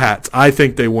 print the hats. I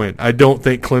think they win. I don't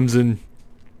think Clemson,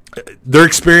 their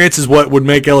experience is what would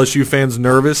make LSU fans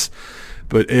nervous,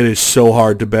 but it is so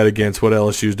hard to bet against what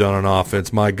LSU's done on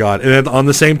offense. My God. And on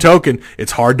the same token,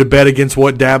 it's hard to bet against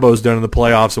what Dabo's done in the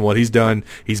playoffs and what he's done.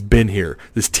 He's been here.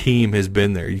 This team has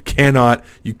been there. You cannot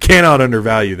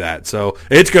undervalue that. So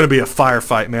it's going to be a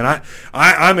firefight, man.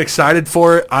 I'm excited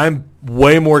for it. I'm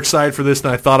way more excited for this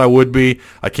than I thought I would be.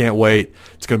 I can't wait.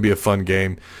 It's going to be a fun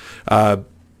game.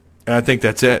 And I think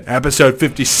that's it. Episode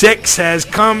 56 has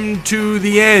come to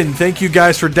the end. Thank you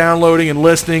guys for downloading and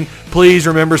listening. Please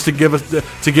remember to give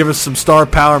us some star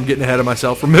power. I'm getting ahead of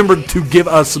myself. Remember to give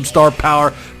us some star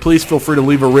power. Please feel free to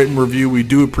leave a written review. We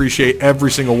do appreciate every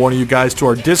single one of you guys. To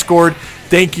our Discord,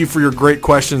 thank you for your great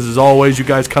questions. As always, you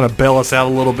guys kind of bail us out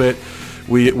a little bit.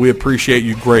 We appreciate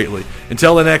you greatly.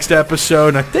 Until the next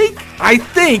episode, I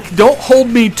think, don't hold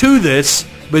me to this,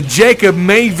 but Jacob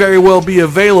may very well be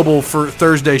available for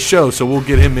Thursday's show, so we'll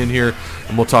get him in here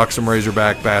and we'll talk some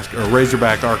Razorback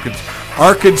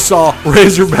Arkansas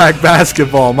Razorback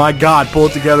basketball. My God, pull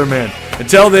it together, man.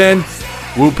 Until then,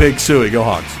 woo pig suey, go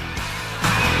Hogs.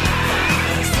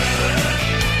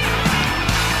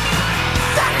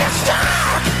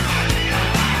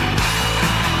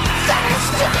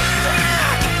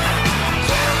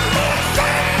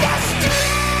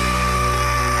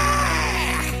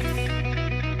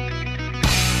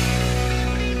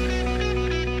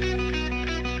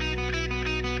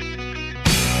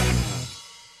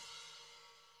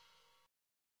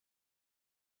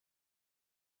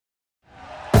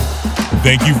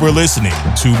 Thank you for listening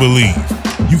to Believe.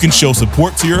 You can show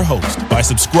support to your host by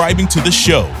subscribing to the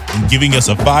show and giving us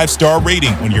a 5-star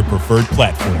rating on your preferred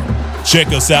platform. Check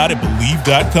us out at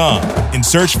Believe.com and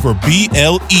search for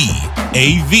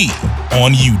BLEAV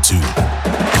on YouTube.